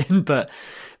boshed it in. But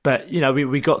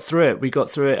we got through it. We got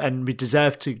through it, and we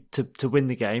deserved to win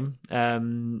the game.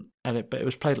 But it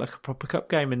was played like a proper cup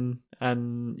game,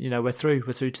 and we're through.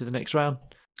 We're through to the next round.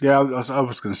 Yeah, I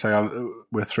was going to say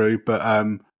we're through, but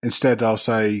instead I'll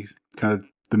say kind of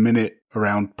the minute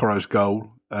around Porro's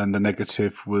goal, and the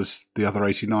negative was the other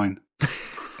 89.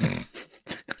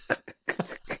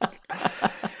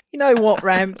 You know what,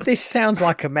 Ram? This sounds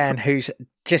like a man who's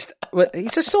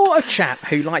he's a sort of chap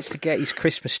who likes to get his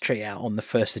Christmas tree out on the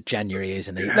 1st of January,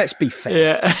 isn't he? Let's be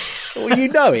fair. Yeah. Well, you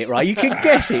know it, right? You can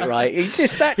guess it, right? It's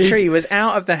just that tree was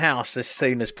out of the house as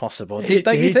soon as possible.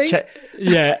 Don't you think?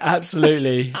 Yeah,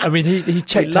 absolutely. I mean, he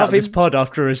checked out his pod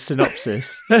after a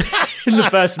synopsis in the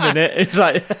first minute. It's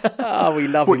like, we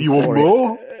love him. What, you want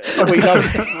more? We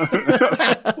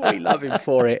love him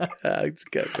for it. It's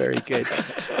good, very good.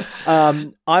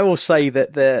 I will say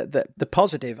that the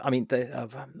positive,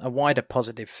 a wider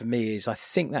positive for me is I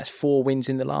think that's 4 wins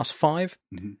in the last 5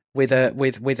 with our Do you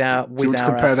want to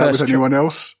compare that with anyone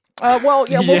else?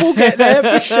 We'll get there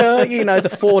for sure. The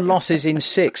 4 losses in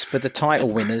 6 for the title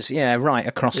winners. Yeah, right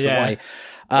across the way.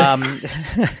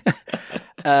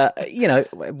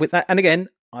 With that, and again,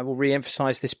 I will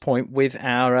re-emphasise this point with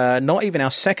our not even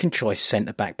our second choice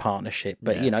centre back partnership,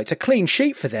 but it's a clean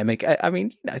sheet for them. I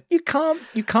mean, you can't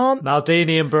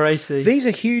Maldini and Baresi. These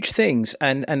are huge things,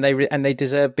 and they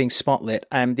deserve being spotlit.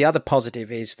 And the other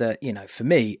positive is that for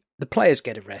me, the players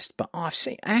get a rest, but I've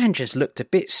seen Ange has looked a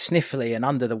bit sniffly and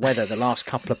under the weather the last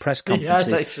couple of press conferences.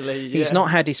 He has, actually. Yeah. He's not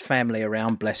had his family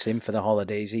around, bless him, for the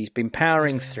holidays. He's been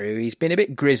powering through. He's been a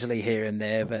bit grizzly here and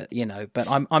there, but but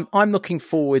I'm looking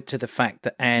forward to the fact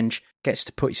that Ange gets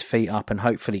to put his feet up and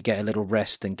hopefully get a little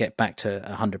rest and get back to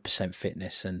 100%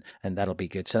 fitness, and that'll be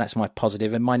good. So that's my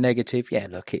positive. And my negative,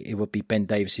 look, it would be Ben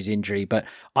Davies's injury, but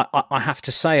I have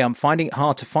to say I'm finding it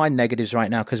hard to find negatives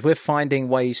right now because we're finding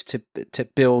ways to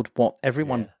build what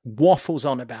everyone waffles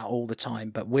on about all the time,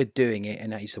 but we're doing it,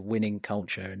 and it's a winning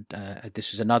culture. And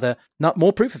this was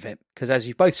more proof of it, because as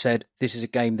you both said, this is a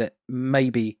game that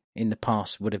maybe in the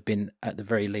past would have been at the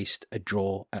very least a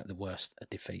draw, at the worst a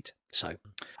defeat. So,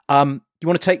 you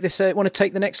want to take this? Want to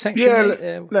take the next section?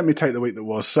 Yeah, let me take the week that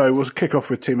was. So we'll kick off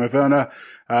with Timo Werner.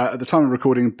 At the time of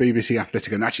recording, BBC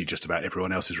Athletic, and actually just about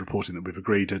everyone else is reporting that we've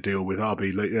agreed a deal with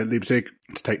RB Leipzig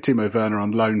to take Timo Werner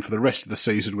on loan for the rest of the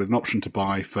season with an option to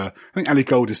buy for, I think Ali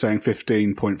Gold is saying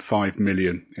 15.5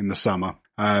 million in the summer.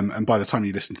 And by the time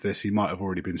you listen to this, he might have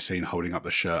already been seen holding up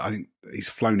the shirt. I think he's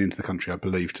flown into the country, I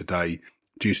believe, today,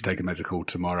 due to take a medical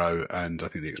tomorrow, and I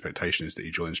think the expectation is that he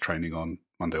joins training on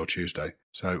Monday or Tuesday.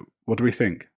 So what do we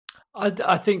think?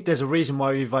 I think there's a reason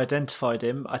why we've identified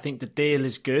him. I think the deal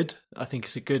is good. I think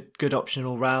it's a good option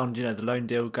all round. The loan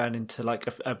deal going into like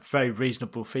a very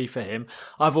reasonable fee for him.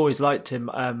 I've always liked him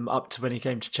up to when he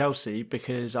came to Chelsea,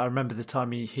 because I remember the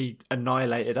time he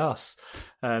annihilated us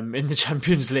in the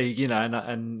Champions League,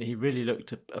 and he really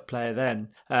looked a player then.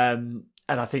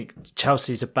 And I think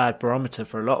Chelsea's a bad barometer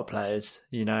for a lot of players,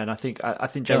 and I think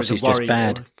there was a worry. Just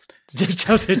bad.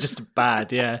 Chelsea are just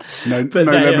bad, yeah. No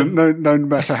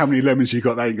matter how many lemons you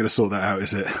got, that ain't going to sort that out,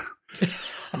 is it?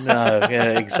 No,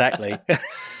 yeah, exactly.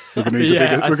 We're going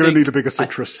to need a bigger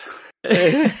citrus.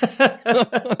 The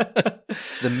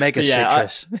mega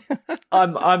citrus.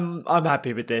 I'm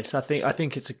happy with this. I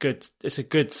think it's a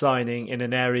good signing in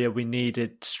an area we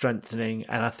needed strengthening,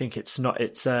 and I think it's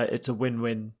a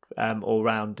win-win all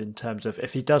round in terms of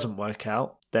if he doesn't work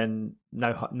out, then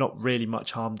not really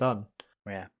much harm done.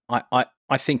 Yeah,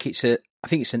 I think it's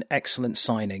an excellent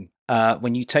signing.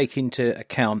 When you take into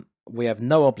account we have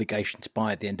no obligation to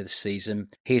buy at the end of the season.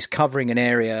 He is covering an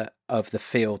area of the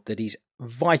field that is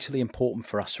vitally important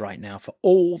for us right now for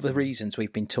all the reasons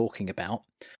we've been talking about.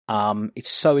 It's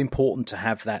so important to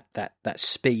have that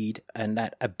speed and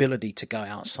that ability to go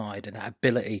outside and that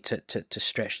ability to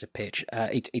stretch the pitch.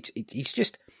 It's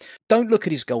just, don't look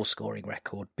at his goal scoring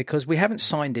record, because we haven't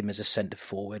signed him as a centre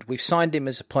forward. We've signed him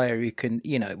as a player who can,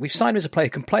 we've signed him as a player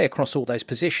who can play across all those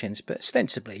positions, but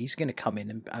ostensibly he's going to come in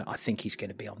and I think he's going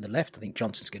to be on the left. I think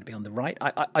Johnson's going to be on the right.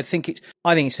 I think it's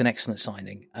an excellent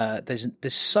signing.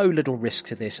 There's so little risk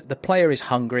to this. The player is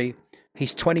hungry.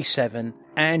 He's 27.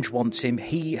 Ange wants him.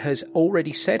 He has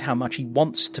already said how much he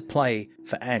wants to play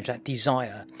for Ange, that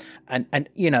desire. And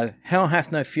hell hath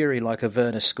no fury like a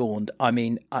Werner scorned. I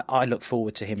mean, I look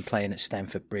forward to him playing at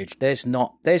Stamford Bridge. There's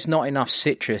not enough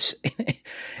citrus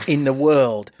in the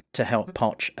world to help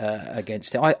Poch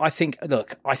against it. I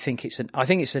think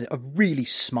it's a really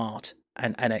smart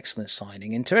and an excellent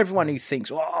signing. And to everyone who thinks,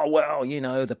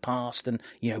 the past and,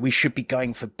 we should be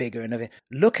going for bigger and everything,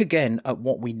 look again at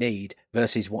what we need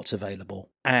versus what's available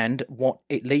and what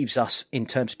it leaves us in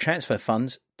terms of transfer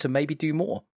funds to maybe do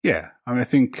more. Yeah. I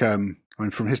think,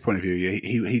 from his point of view,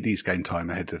 he needs game time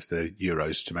ahead of the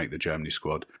Euros to make the Germany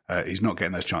squad. He's not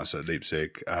getting those chances at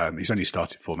Leipzig. He's only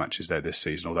started 4 matches there this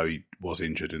season, although he was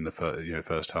injured in the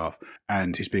first half.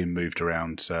 And he's being moved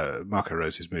around. Marco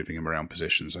Rose is moving him around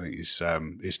positions. I think he's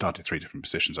started 3 different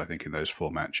positions, I think, in those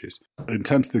 4 matches. In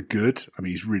terms of the good,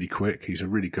 he's really quick. He's a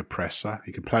really good presser.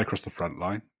 He can play across the front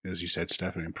line, as you said,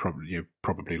 Stefan, and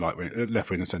probably left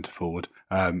wing and centre forward.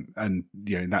 In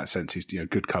that sense, he's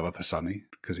good cover for Sonny,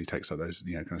 because he takes up those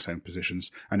kind of same positions,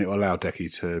 and it will allow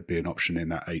Decky to be an option in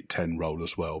that 8-10 role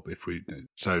as well.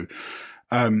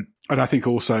 And I think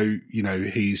also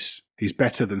he's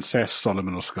better than Cesc,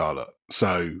 Solomon or Scarlett.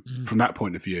 So from that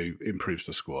point of view, improves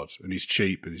the squad, and he's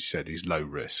cheap, and as you said, he's low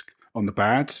risk. On the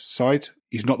bad side,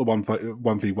 he's not the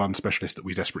 1v1 specialist that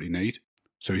we desperately need.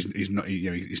 So he's not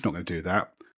going to do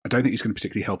that. I don't think he's going to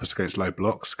particularly help us against low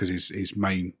blocks, because his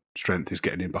main strength is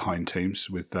getting in behind teams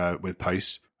with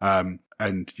pace.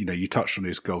 And, you touched on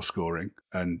his goal scoring,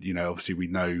 and, obviously we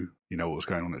know, what was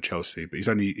going on at Chelsea, but he's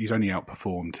only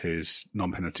outperformed his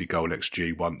non-penalty goal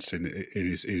XG once in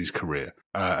his career.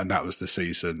 And that was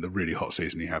the really hot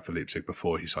season he had for Leipzig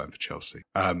before he signed for Chelsea.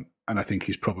 And I think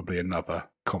he's probably another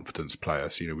confidence player.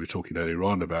 So, we were talking earlier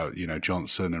on about,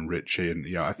 Johnson and Ritchie,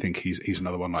 and, I think he's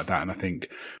another one like that. And I think,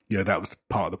 that was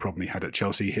part of the problem he had at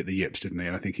Chelsea. He hit the yips, didn't he?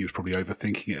 And I think he was probably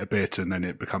overthinking it a bit, and then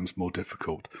it becomes more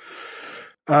difficult.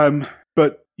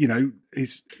 But,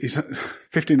 he's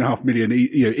 15.5 million.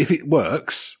 If it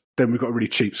works, then we've got a really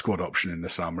cheap squad option in the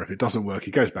summer. If it doesn't work,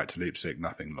 he goes back to Leipzig,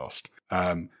 nothing lost.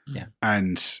 But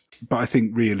I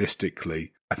think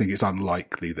realistically, I think it's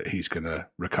unlikely that he's going to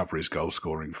recover his goal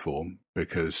scoring form,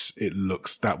 because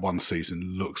that one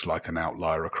season looks like an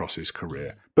outlier across his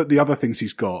career. But the other things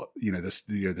he's got,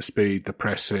 the speed, the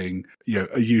pressing,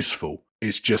 are useful.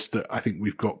 It's just that I think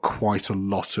we've got quite a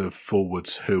lot of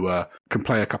forwards who can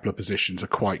play a couple of positions, are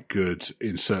quite good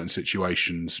in certain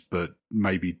situations, but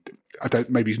maybe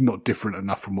he's not different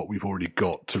enough from what we've already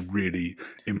got to really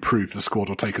improve the squad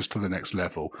or take us to the next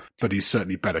level. But he's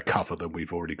certainly better cover than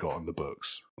we've already got on the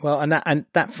books. Well, and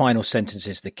that final sentence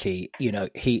is the key.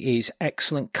 He is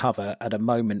excellent cover at a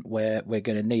moment where we're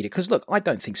going to need it. Because look, I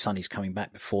don't think Sonny's coming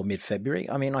back before mid-February.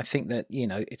 I mean, I think that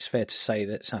it's fair to say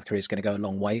that South Korea is going to go a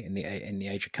long way in the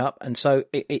Asia Cup, and so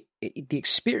the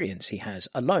experience he has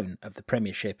alone of the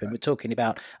Premiership, and we're talking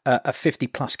about a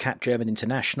 50-plus cap German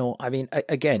international. I mean,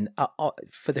 again,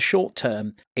 for the short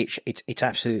term, it's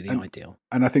absolutely ideal.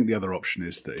 And I think the other option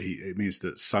is that it means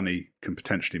that Sonny can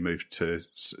potentially move to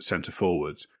centre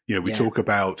forward. We talk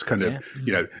about Werner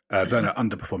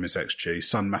underperforming his XG,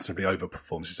 Son massively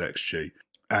overperforms his XG.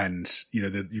 And,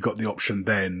 you've got the option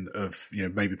then of,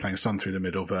 maybe playing Son through the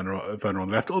middle, Werner on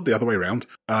the left, or the other way around.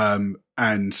 And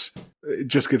it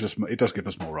does give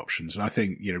us more options. And I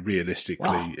think,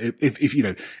 realistically,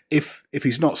 if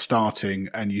he's not starting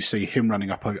and you see him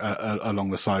running up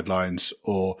along the sidelines,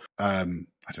 or, I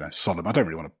don't know, Solomon, I don't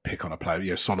really want to pick on a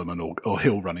player, Solomon or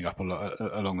Hill running up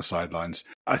along the sidelines.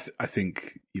 I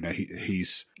think,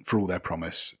 he's, for all their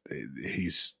promise,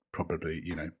 he's probably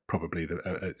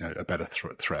a better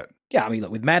threat. Yeah, I mean,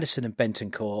 look, with Maddison and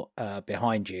Bentancur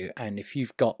behind you, and if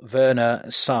you've got Werner,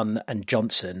 Son, and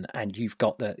Johnson, and you've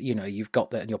got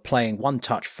and you're playing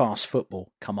one-touch fast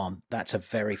football. Come on, that's a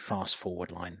very fast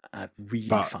forward line, really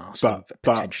fast, and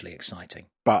potentially exciting.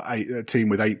 But a team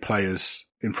with 8 players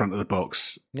in front of the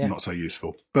box, not so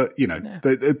useful. But,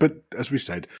 but as we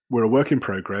said, we're a work in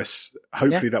progress.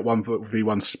 Hopefully that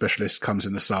 1v1 specialist comes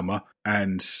in the summer,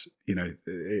 and,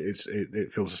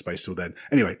 it fills the space till then.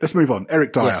 Anyway, let's move on.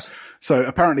 Eric Dyer. Yes. So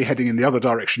apparently heading in the other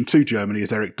direction to Germany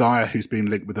is Eric Dyer, who's been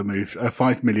linked with a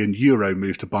 €5 million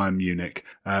move to Bayern Munich.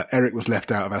 Eric was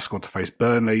left out of our squad to face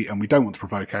Burnley, and we don't want to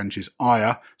provoke Angie's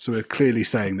ire, so we're clearly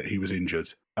saying that he was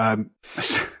injured.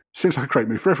 Seems like a great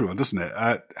move for everyone, doesn't it?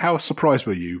 How surprised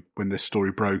were you when this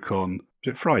story broke on,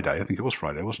 was it Friday? I think it was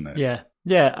Friday, wasn't it? Yeah.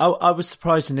 I was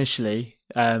surprised initially,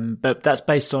 but that's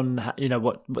based on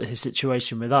what his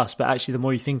situation with us. But actually, the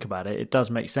more you think about it, it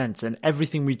does make sense. And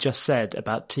everything we just said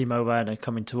about Timo Werner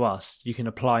coming to us, you can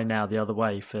apply now the other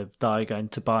way for Dyer going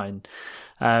to Bayern.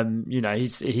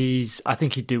 He's. I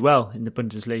think he'd do well in the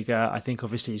Bundesliga. I think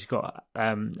obviously he's got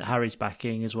Harry's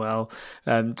backing as well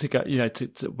to go.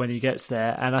 To when he gets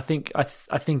there, and I think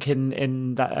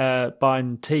in that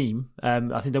Bayern team,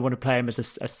 I think they want to play him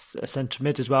as a centre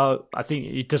mid as well. I think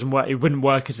he doesn't work. It wouldn't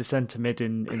work as a centre mid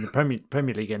in the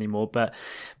Premier League anymore, but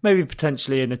maybe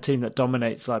potentially in a team that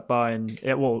dominates like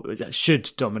Bayern.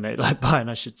 Should dominate like Bayern,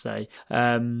 I should say.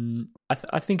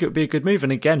 I think it would be a good move,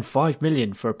 and again, 5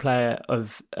 million for a player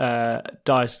of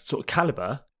Dyer's sort of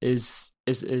caliber is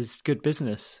good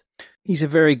business. He's a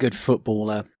very good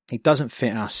footballer. He doesn't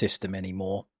fit our system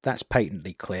anymore. That's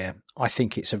patently clear. I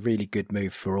think it's a really good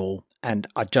move for all, and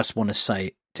I just want to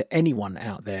say to anyone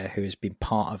out there who has been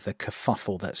part of the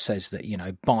kerfuffle that says that,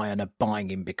 Bayern are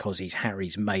buying him because he's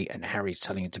Harry's mate and Harry's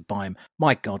telling him to buy him.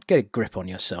 My God, get a grip on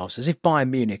yourselves. As if Bayern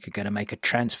Munich are going to make a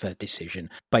transfer decision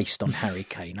based on Harry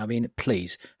Kane. I mean,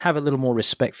 please have a little more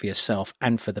respect for yourself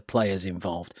and for the players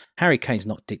involved. Harry Kane's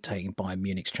not dictating Bayern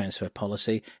Munich's transfer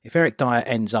policy. If Eric Dyer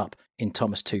ends up in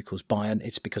Thomas Tuchel's Bayern,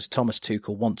 it's because Thomas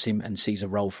Tuchel wants him and sees a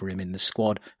role for him in the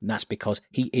squad, and that's because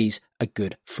he is a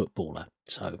good footballer.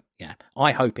 So, yeah,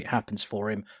 I hope it happens for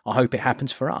him. I hope it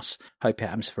happens for us. I hope it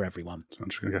happens for everyone. So I'm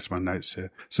just going to get to my notes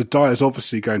here. So Dyer's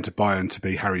obviously going to Bayern to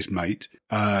be Harry's mate.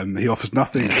 He offers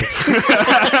nothing.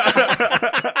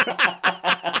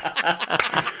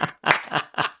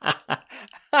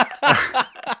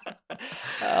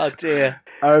 Oh, dear.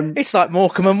 It's like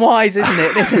Morecambe and Wise, isn't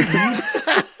it?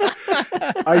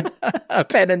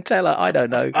 Penn and Teller. I don't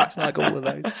know. It's like all of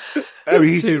those.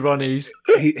 Two Ronnies.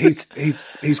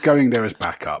 He's going there as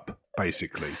backup,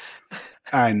 basically.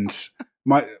 And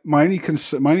my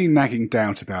only nagging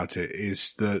doubt about it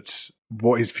is that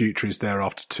what his future is there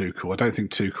after Tuchel. I don't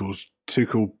think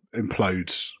Tuchel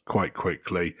implodes quite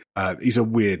quickly. He's a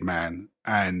weird man,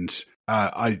 and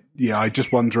I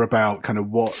just wonder about kind of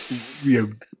what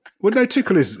Well, no,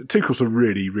 Tuchel's a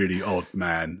really, really odd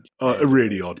man, a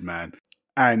really odd man,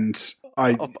 and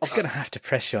I'm going to have to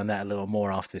press you on that a little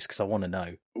more after this because I want to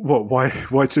know why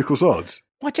Tuchel's odd.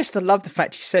 I just love the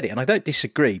fact you said it, and I don't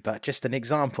disagree, but just an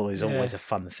example is always a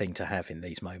fun thing to have in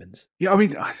these moments. Yeah, I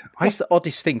mean, what's the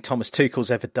oddest thing Thomas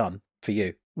Tuchel's ever done for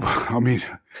you? I mean,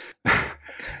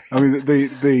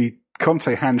 the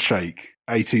Conte handshake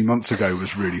 18 months ago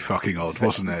was really fucking odd,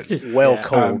 wasn't it? Well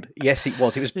called. Yes, it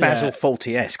was. It was Basil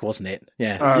Fawlty-esque, wasn't it?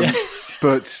 Yeah.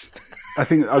 But I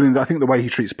think the way he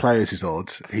treats players is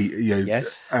odd.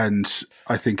 Yes. And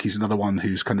I think he's another one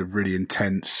who's kind of really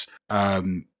intense,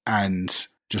 and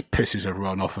just pisses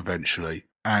everyone off eventually.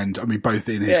 And I mean, both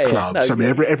in his clubs. I mean,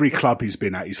 every club he's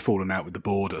been at, he's fallen out with the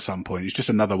board at some point. He's just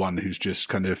another one who's just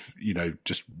kind of,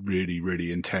 just really,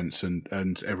 really intense, and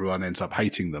everyone ends up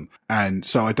hating them. And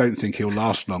so I don't think he'll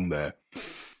last long there.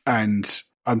 And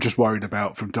I'm just worried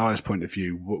about, from Dyer's point of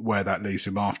view, where that leaves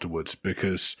him afterwards,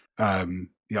 because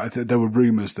there were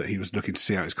rumours that he was looking to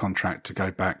see out his contract to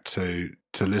go back to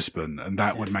Lisbon, and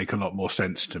that would make a lot more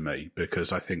sense to me,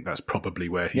 because I think that's probably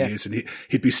where he is, and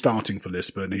he'd be starting for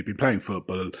Lisbon, he'd be playing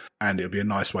football, and it would be a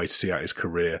nice way to see out his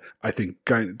career. I think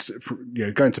going to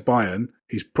Bayern,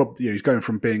 he's going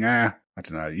from being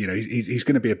he's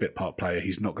going to be a bit part player.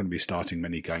 He's not going to be starting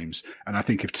many games, and I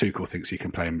think if Tuchel thinks he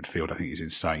can play in midfield, I think he's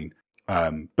insane.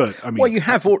 But I mean, well, you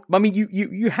have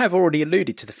already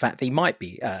alluded to the fact that he might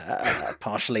be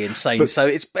partially insane. So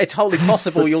it's wholly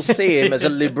possible you'll see him as a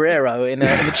librero in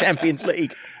the Champions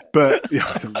League. But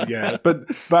but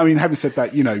I mean, having said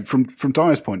that, from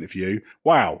Dyer's point of view,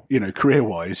 wow, career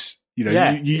wise,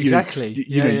 exactly.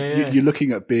 You're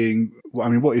looking at being. I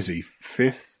mean, what is he?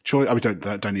 Fifth choice? I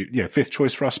mean, fifth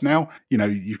choice for us now.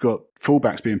 You've got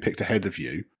fullbacks being picked ahead of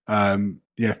you.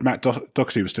 If Matt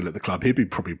Doherty was still at the club, he'd be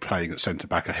probably playing at centre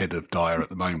back ahead of Dyer at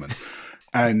the moment.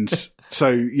 And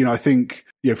so, I think,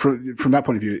 from that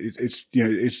point of view,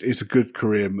 it's a good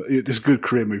career. It's a good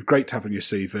career move. Great to have on your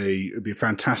CV. It'd be a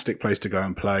fantastic place to go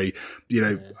and play.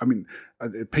 I mean,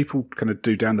 people kind of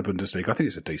do down the Bundesliga. I think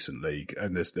it's a decent league,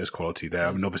 and there's quality there.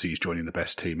 I mean, obviously he's joining the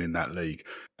best team in that league.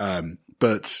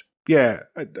 But yeah,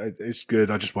 it's good.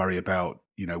 I just worry about,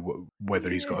 whether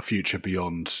he's got a future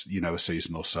beyond, a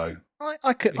season or so.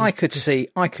 I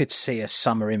could see a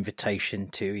summer invitation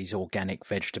to his organic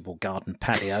vegetable garden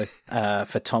patio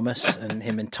for Thomas, and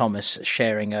him and Thomas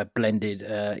sharing a blended,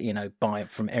 buy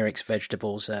from Eric's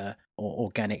Vegetables or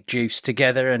organic juice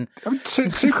together. And I mean,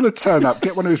 Tuchel would turn up,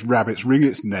 get one of his rabbits, wring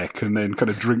its neck, and then kind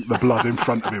of drink the blood in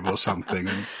front of him or something.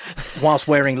 And whilst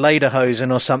wearing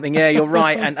lederhosen or something. Yeah, you're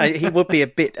right. And he would be a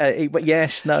bit.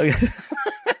 Yes, no.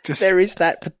 There is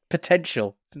that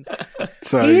potential.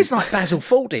 So, he is like Basil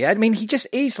Fawlty. I mean, he just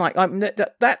is like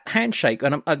that handshake.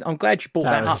 And I'm glad you brought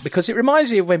that up, because it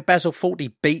reminds me of when Basil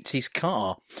Fawlty beats his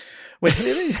car. When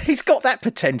he's got that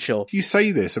potential. You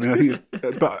say this, I mean, I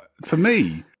think, but for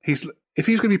me, if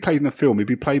he was going to be played in a film, he'd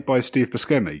be played by Steve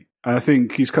Buscemi. And I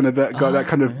think he's kind of got that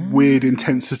kind of weird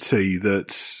intensity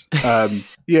that,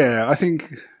 I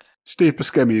think Steve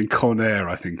Buscemi and Con Air,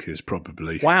 I think, is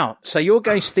probably. Wow. So you're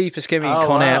going Steve Buscemi and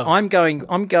Con Air. I'm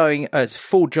going as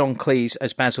full John Cleese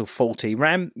as Basil Fawlty.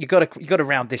 Ram, you got to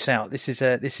round this out. This is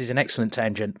an excellent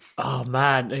tangent. Oh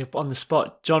man, on the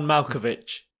spot, John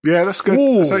Malkovich. Yeah, that's good.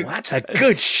 Ooh, that's a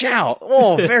good shout.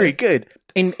 Oh, very good.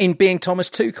 In being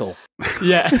Thomas Tuchel.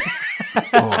 Yeah.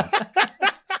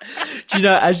 Do you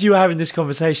know, as you were having this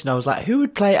conversation, I was like, who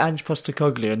would play Ange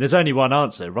Postecoglou? And there's only one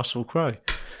answer: Russell Crowe.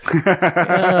 Oh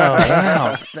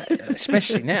wow!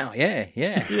 Especially now, yeah.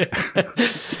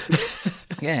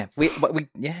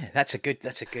 That's a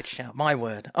good shout. My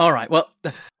word. All right. Well,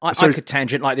 I could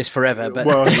tangent like this forever, but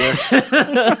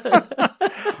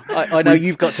I know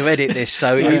you've got to edit this,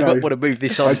 so you've got to move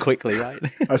this on quickly, right?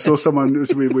 I saw someone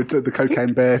with the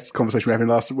Cocaine Bear conversation we were having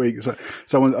last week. I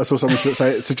saw someone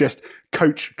suggest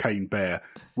Coach Cane Bear,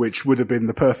 which would have been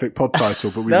the perfect pod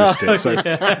title, but we missed it. So,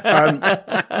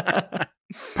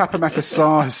 Papa Matar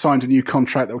Sarr has signed a new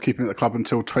contract that will keep him at the club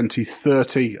until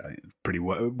 2030. pretty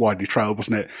widely trailed,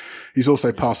 wasn't it? He's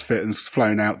also passed fit and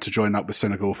flown out to join up with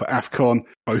Senegal for AFCON.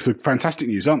 Both are fantastic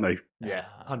news, aren't they? Yeah,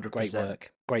 100%.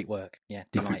 Great work. Yeah,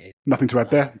 delighted. Nothing to add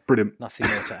there. Brilliant. Nothing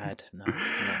more to add. No.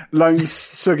 Loans.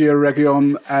 Sergio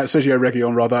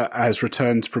Reguilon has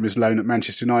returned from his loan at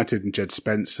Manchester United, and Jed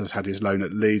Spence has had his loan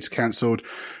at Leeds cancelled.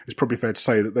 It's probably fair to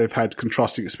say that they've had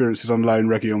contrasting experiences on loan.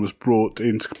 Reguilon was brought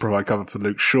in to provide cover for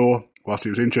Luke Shaw whilst he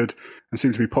was injured and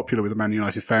seemed to be popular with the Man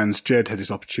United fans. Jed had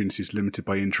his opportunities limited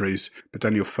by injuries, but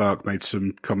Daniel Farke made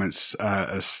some comments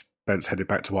as Spence headed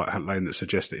back to White Hart Lane that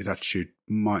suggest that his attitude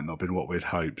might not have been what we'd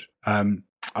hoped.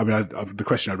 The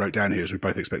question I wrote down here is we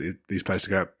both expected these players to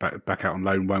go back out on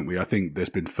loan, won't we? I think there's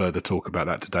been further talk about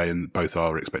that today, and both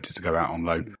are expected to go out on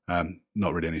loan.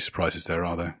 Not really any surprises there,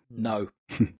 are there? No.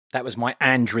 That was my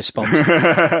and response.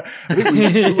 I think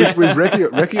with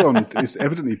Reguilon is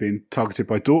evidently being targeted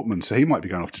by Dortmund, so he might be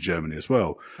going off to Germany as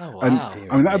well. Oh, wow.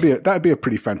 And I mean, that'd be a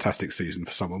pretty fantastic season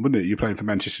for someone, wouldn't it? You're playing for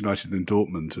Manchester United and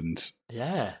Dortmund, and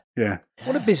yeah.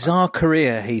 What a bizarre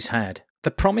career he's had.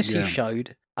 The promise he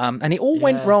showed. And it all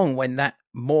went wrong when that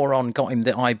moron got him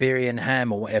the Iberian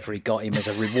ham or whatever he got him as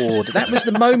a reward. That was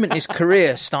the moment his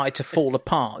career started to fall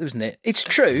apart, wasn't it? It's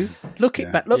true. Look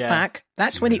back.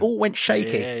 That's when it all went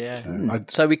shaky. Yeah.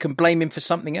 So we can blame him for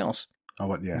something else.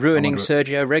 Ruining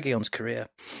Sergio Reguilon's career.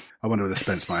 I wonder whether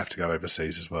Spence might have to go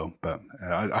overseas as well, but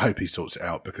I hope he sorts it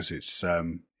out because it's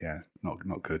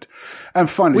not good. And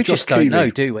finally, we Josh just don't Keeley. know,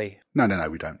 do we? No,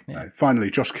 we don't. Yeah. No.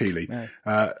 Finally, Josh Keeley.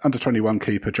 Under 21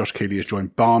 keeper Josh Keeley has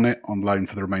joined Barnet on loan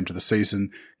for the remainder of the season.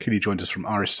 Keeley joined us from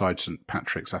Irish side St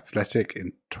Patrick's Athletic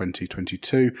in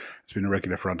 2022. It's been a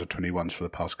regular for under 21s for the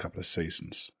past couple of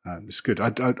seasons. It's good.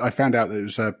 I found out that it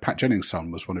was Pat Jennings' son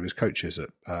was one of his coaches at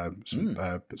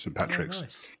St Patrick's. Oh,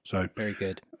 nice. So very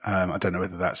good. I don't know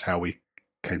whether that's how we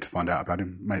came to find out about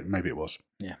him. Maybe it was.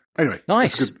 Yeah. Anyway,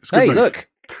 nice. It's good move. Look.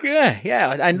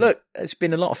 Yeah, and look, it's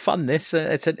been a lot of fun. This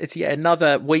it's yet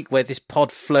another week where this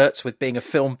pod flirts with being a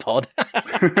film pod.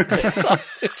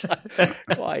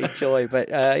 Quite enjoy, but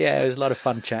it was a lot of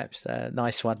fun, chaps.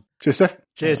 Nice one. Cheers, Steph.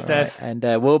 Cheers, Steph. Right.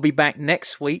 And we'll be back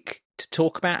next week to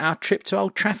talk about our trip to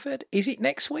Old Trafford. Is it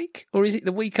next week or is it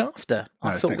the week after?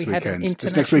 No, I thought we had an international.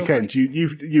 It's next weekend.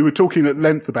 You were talking at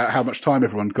length about how much time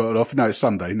everyone got off. No, it's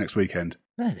Sunday next weekend.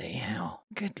 Bloody hell!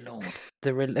 Good lord!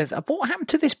 What happened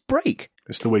to this break?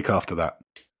 It's the week after that.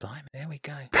 Blimey, there we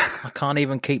go. I can't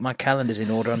even keep my calendars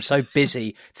in order. I'm so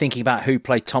busy thinking about who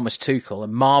played Thomas Tuchel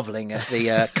and marvelling at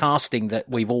the casting that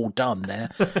we've all done there.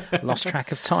 Lost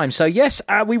track of time. So yes,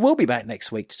 we will be back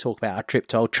next week to talk about our trip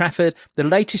to Old Trafford, the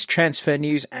latest transfer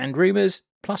news and rumours,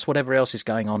 plus whatever else is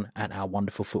going on at our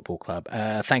wonderful football club.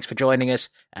 Thanks for joining us,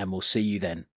 and we'll see you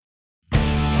then.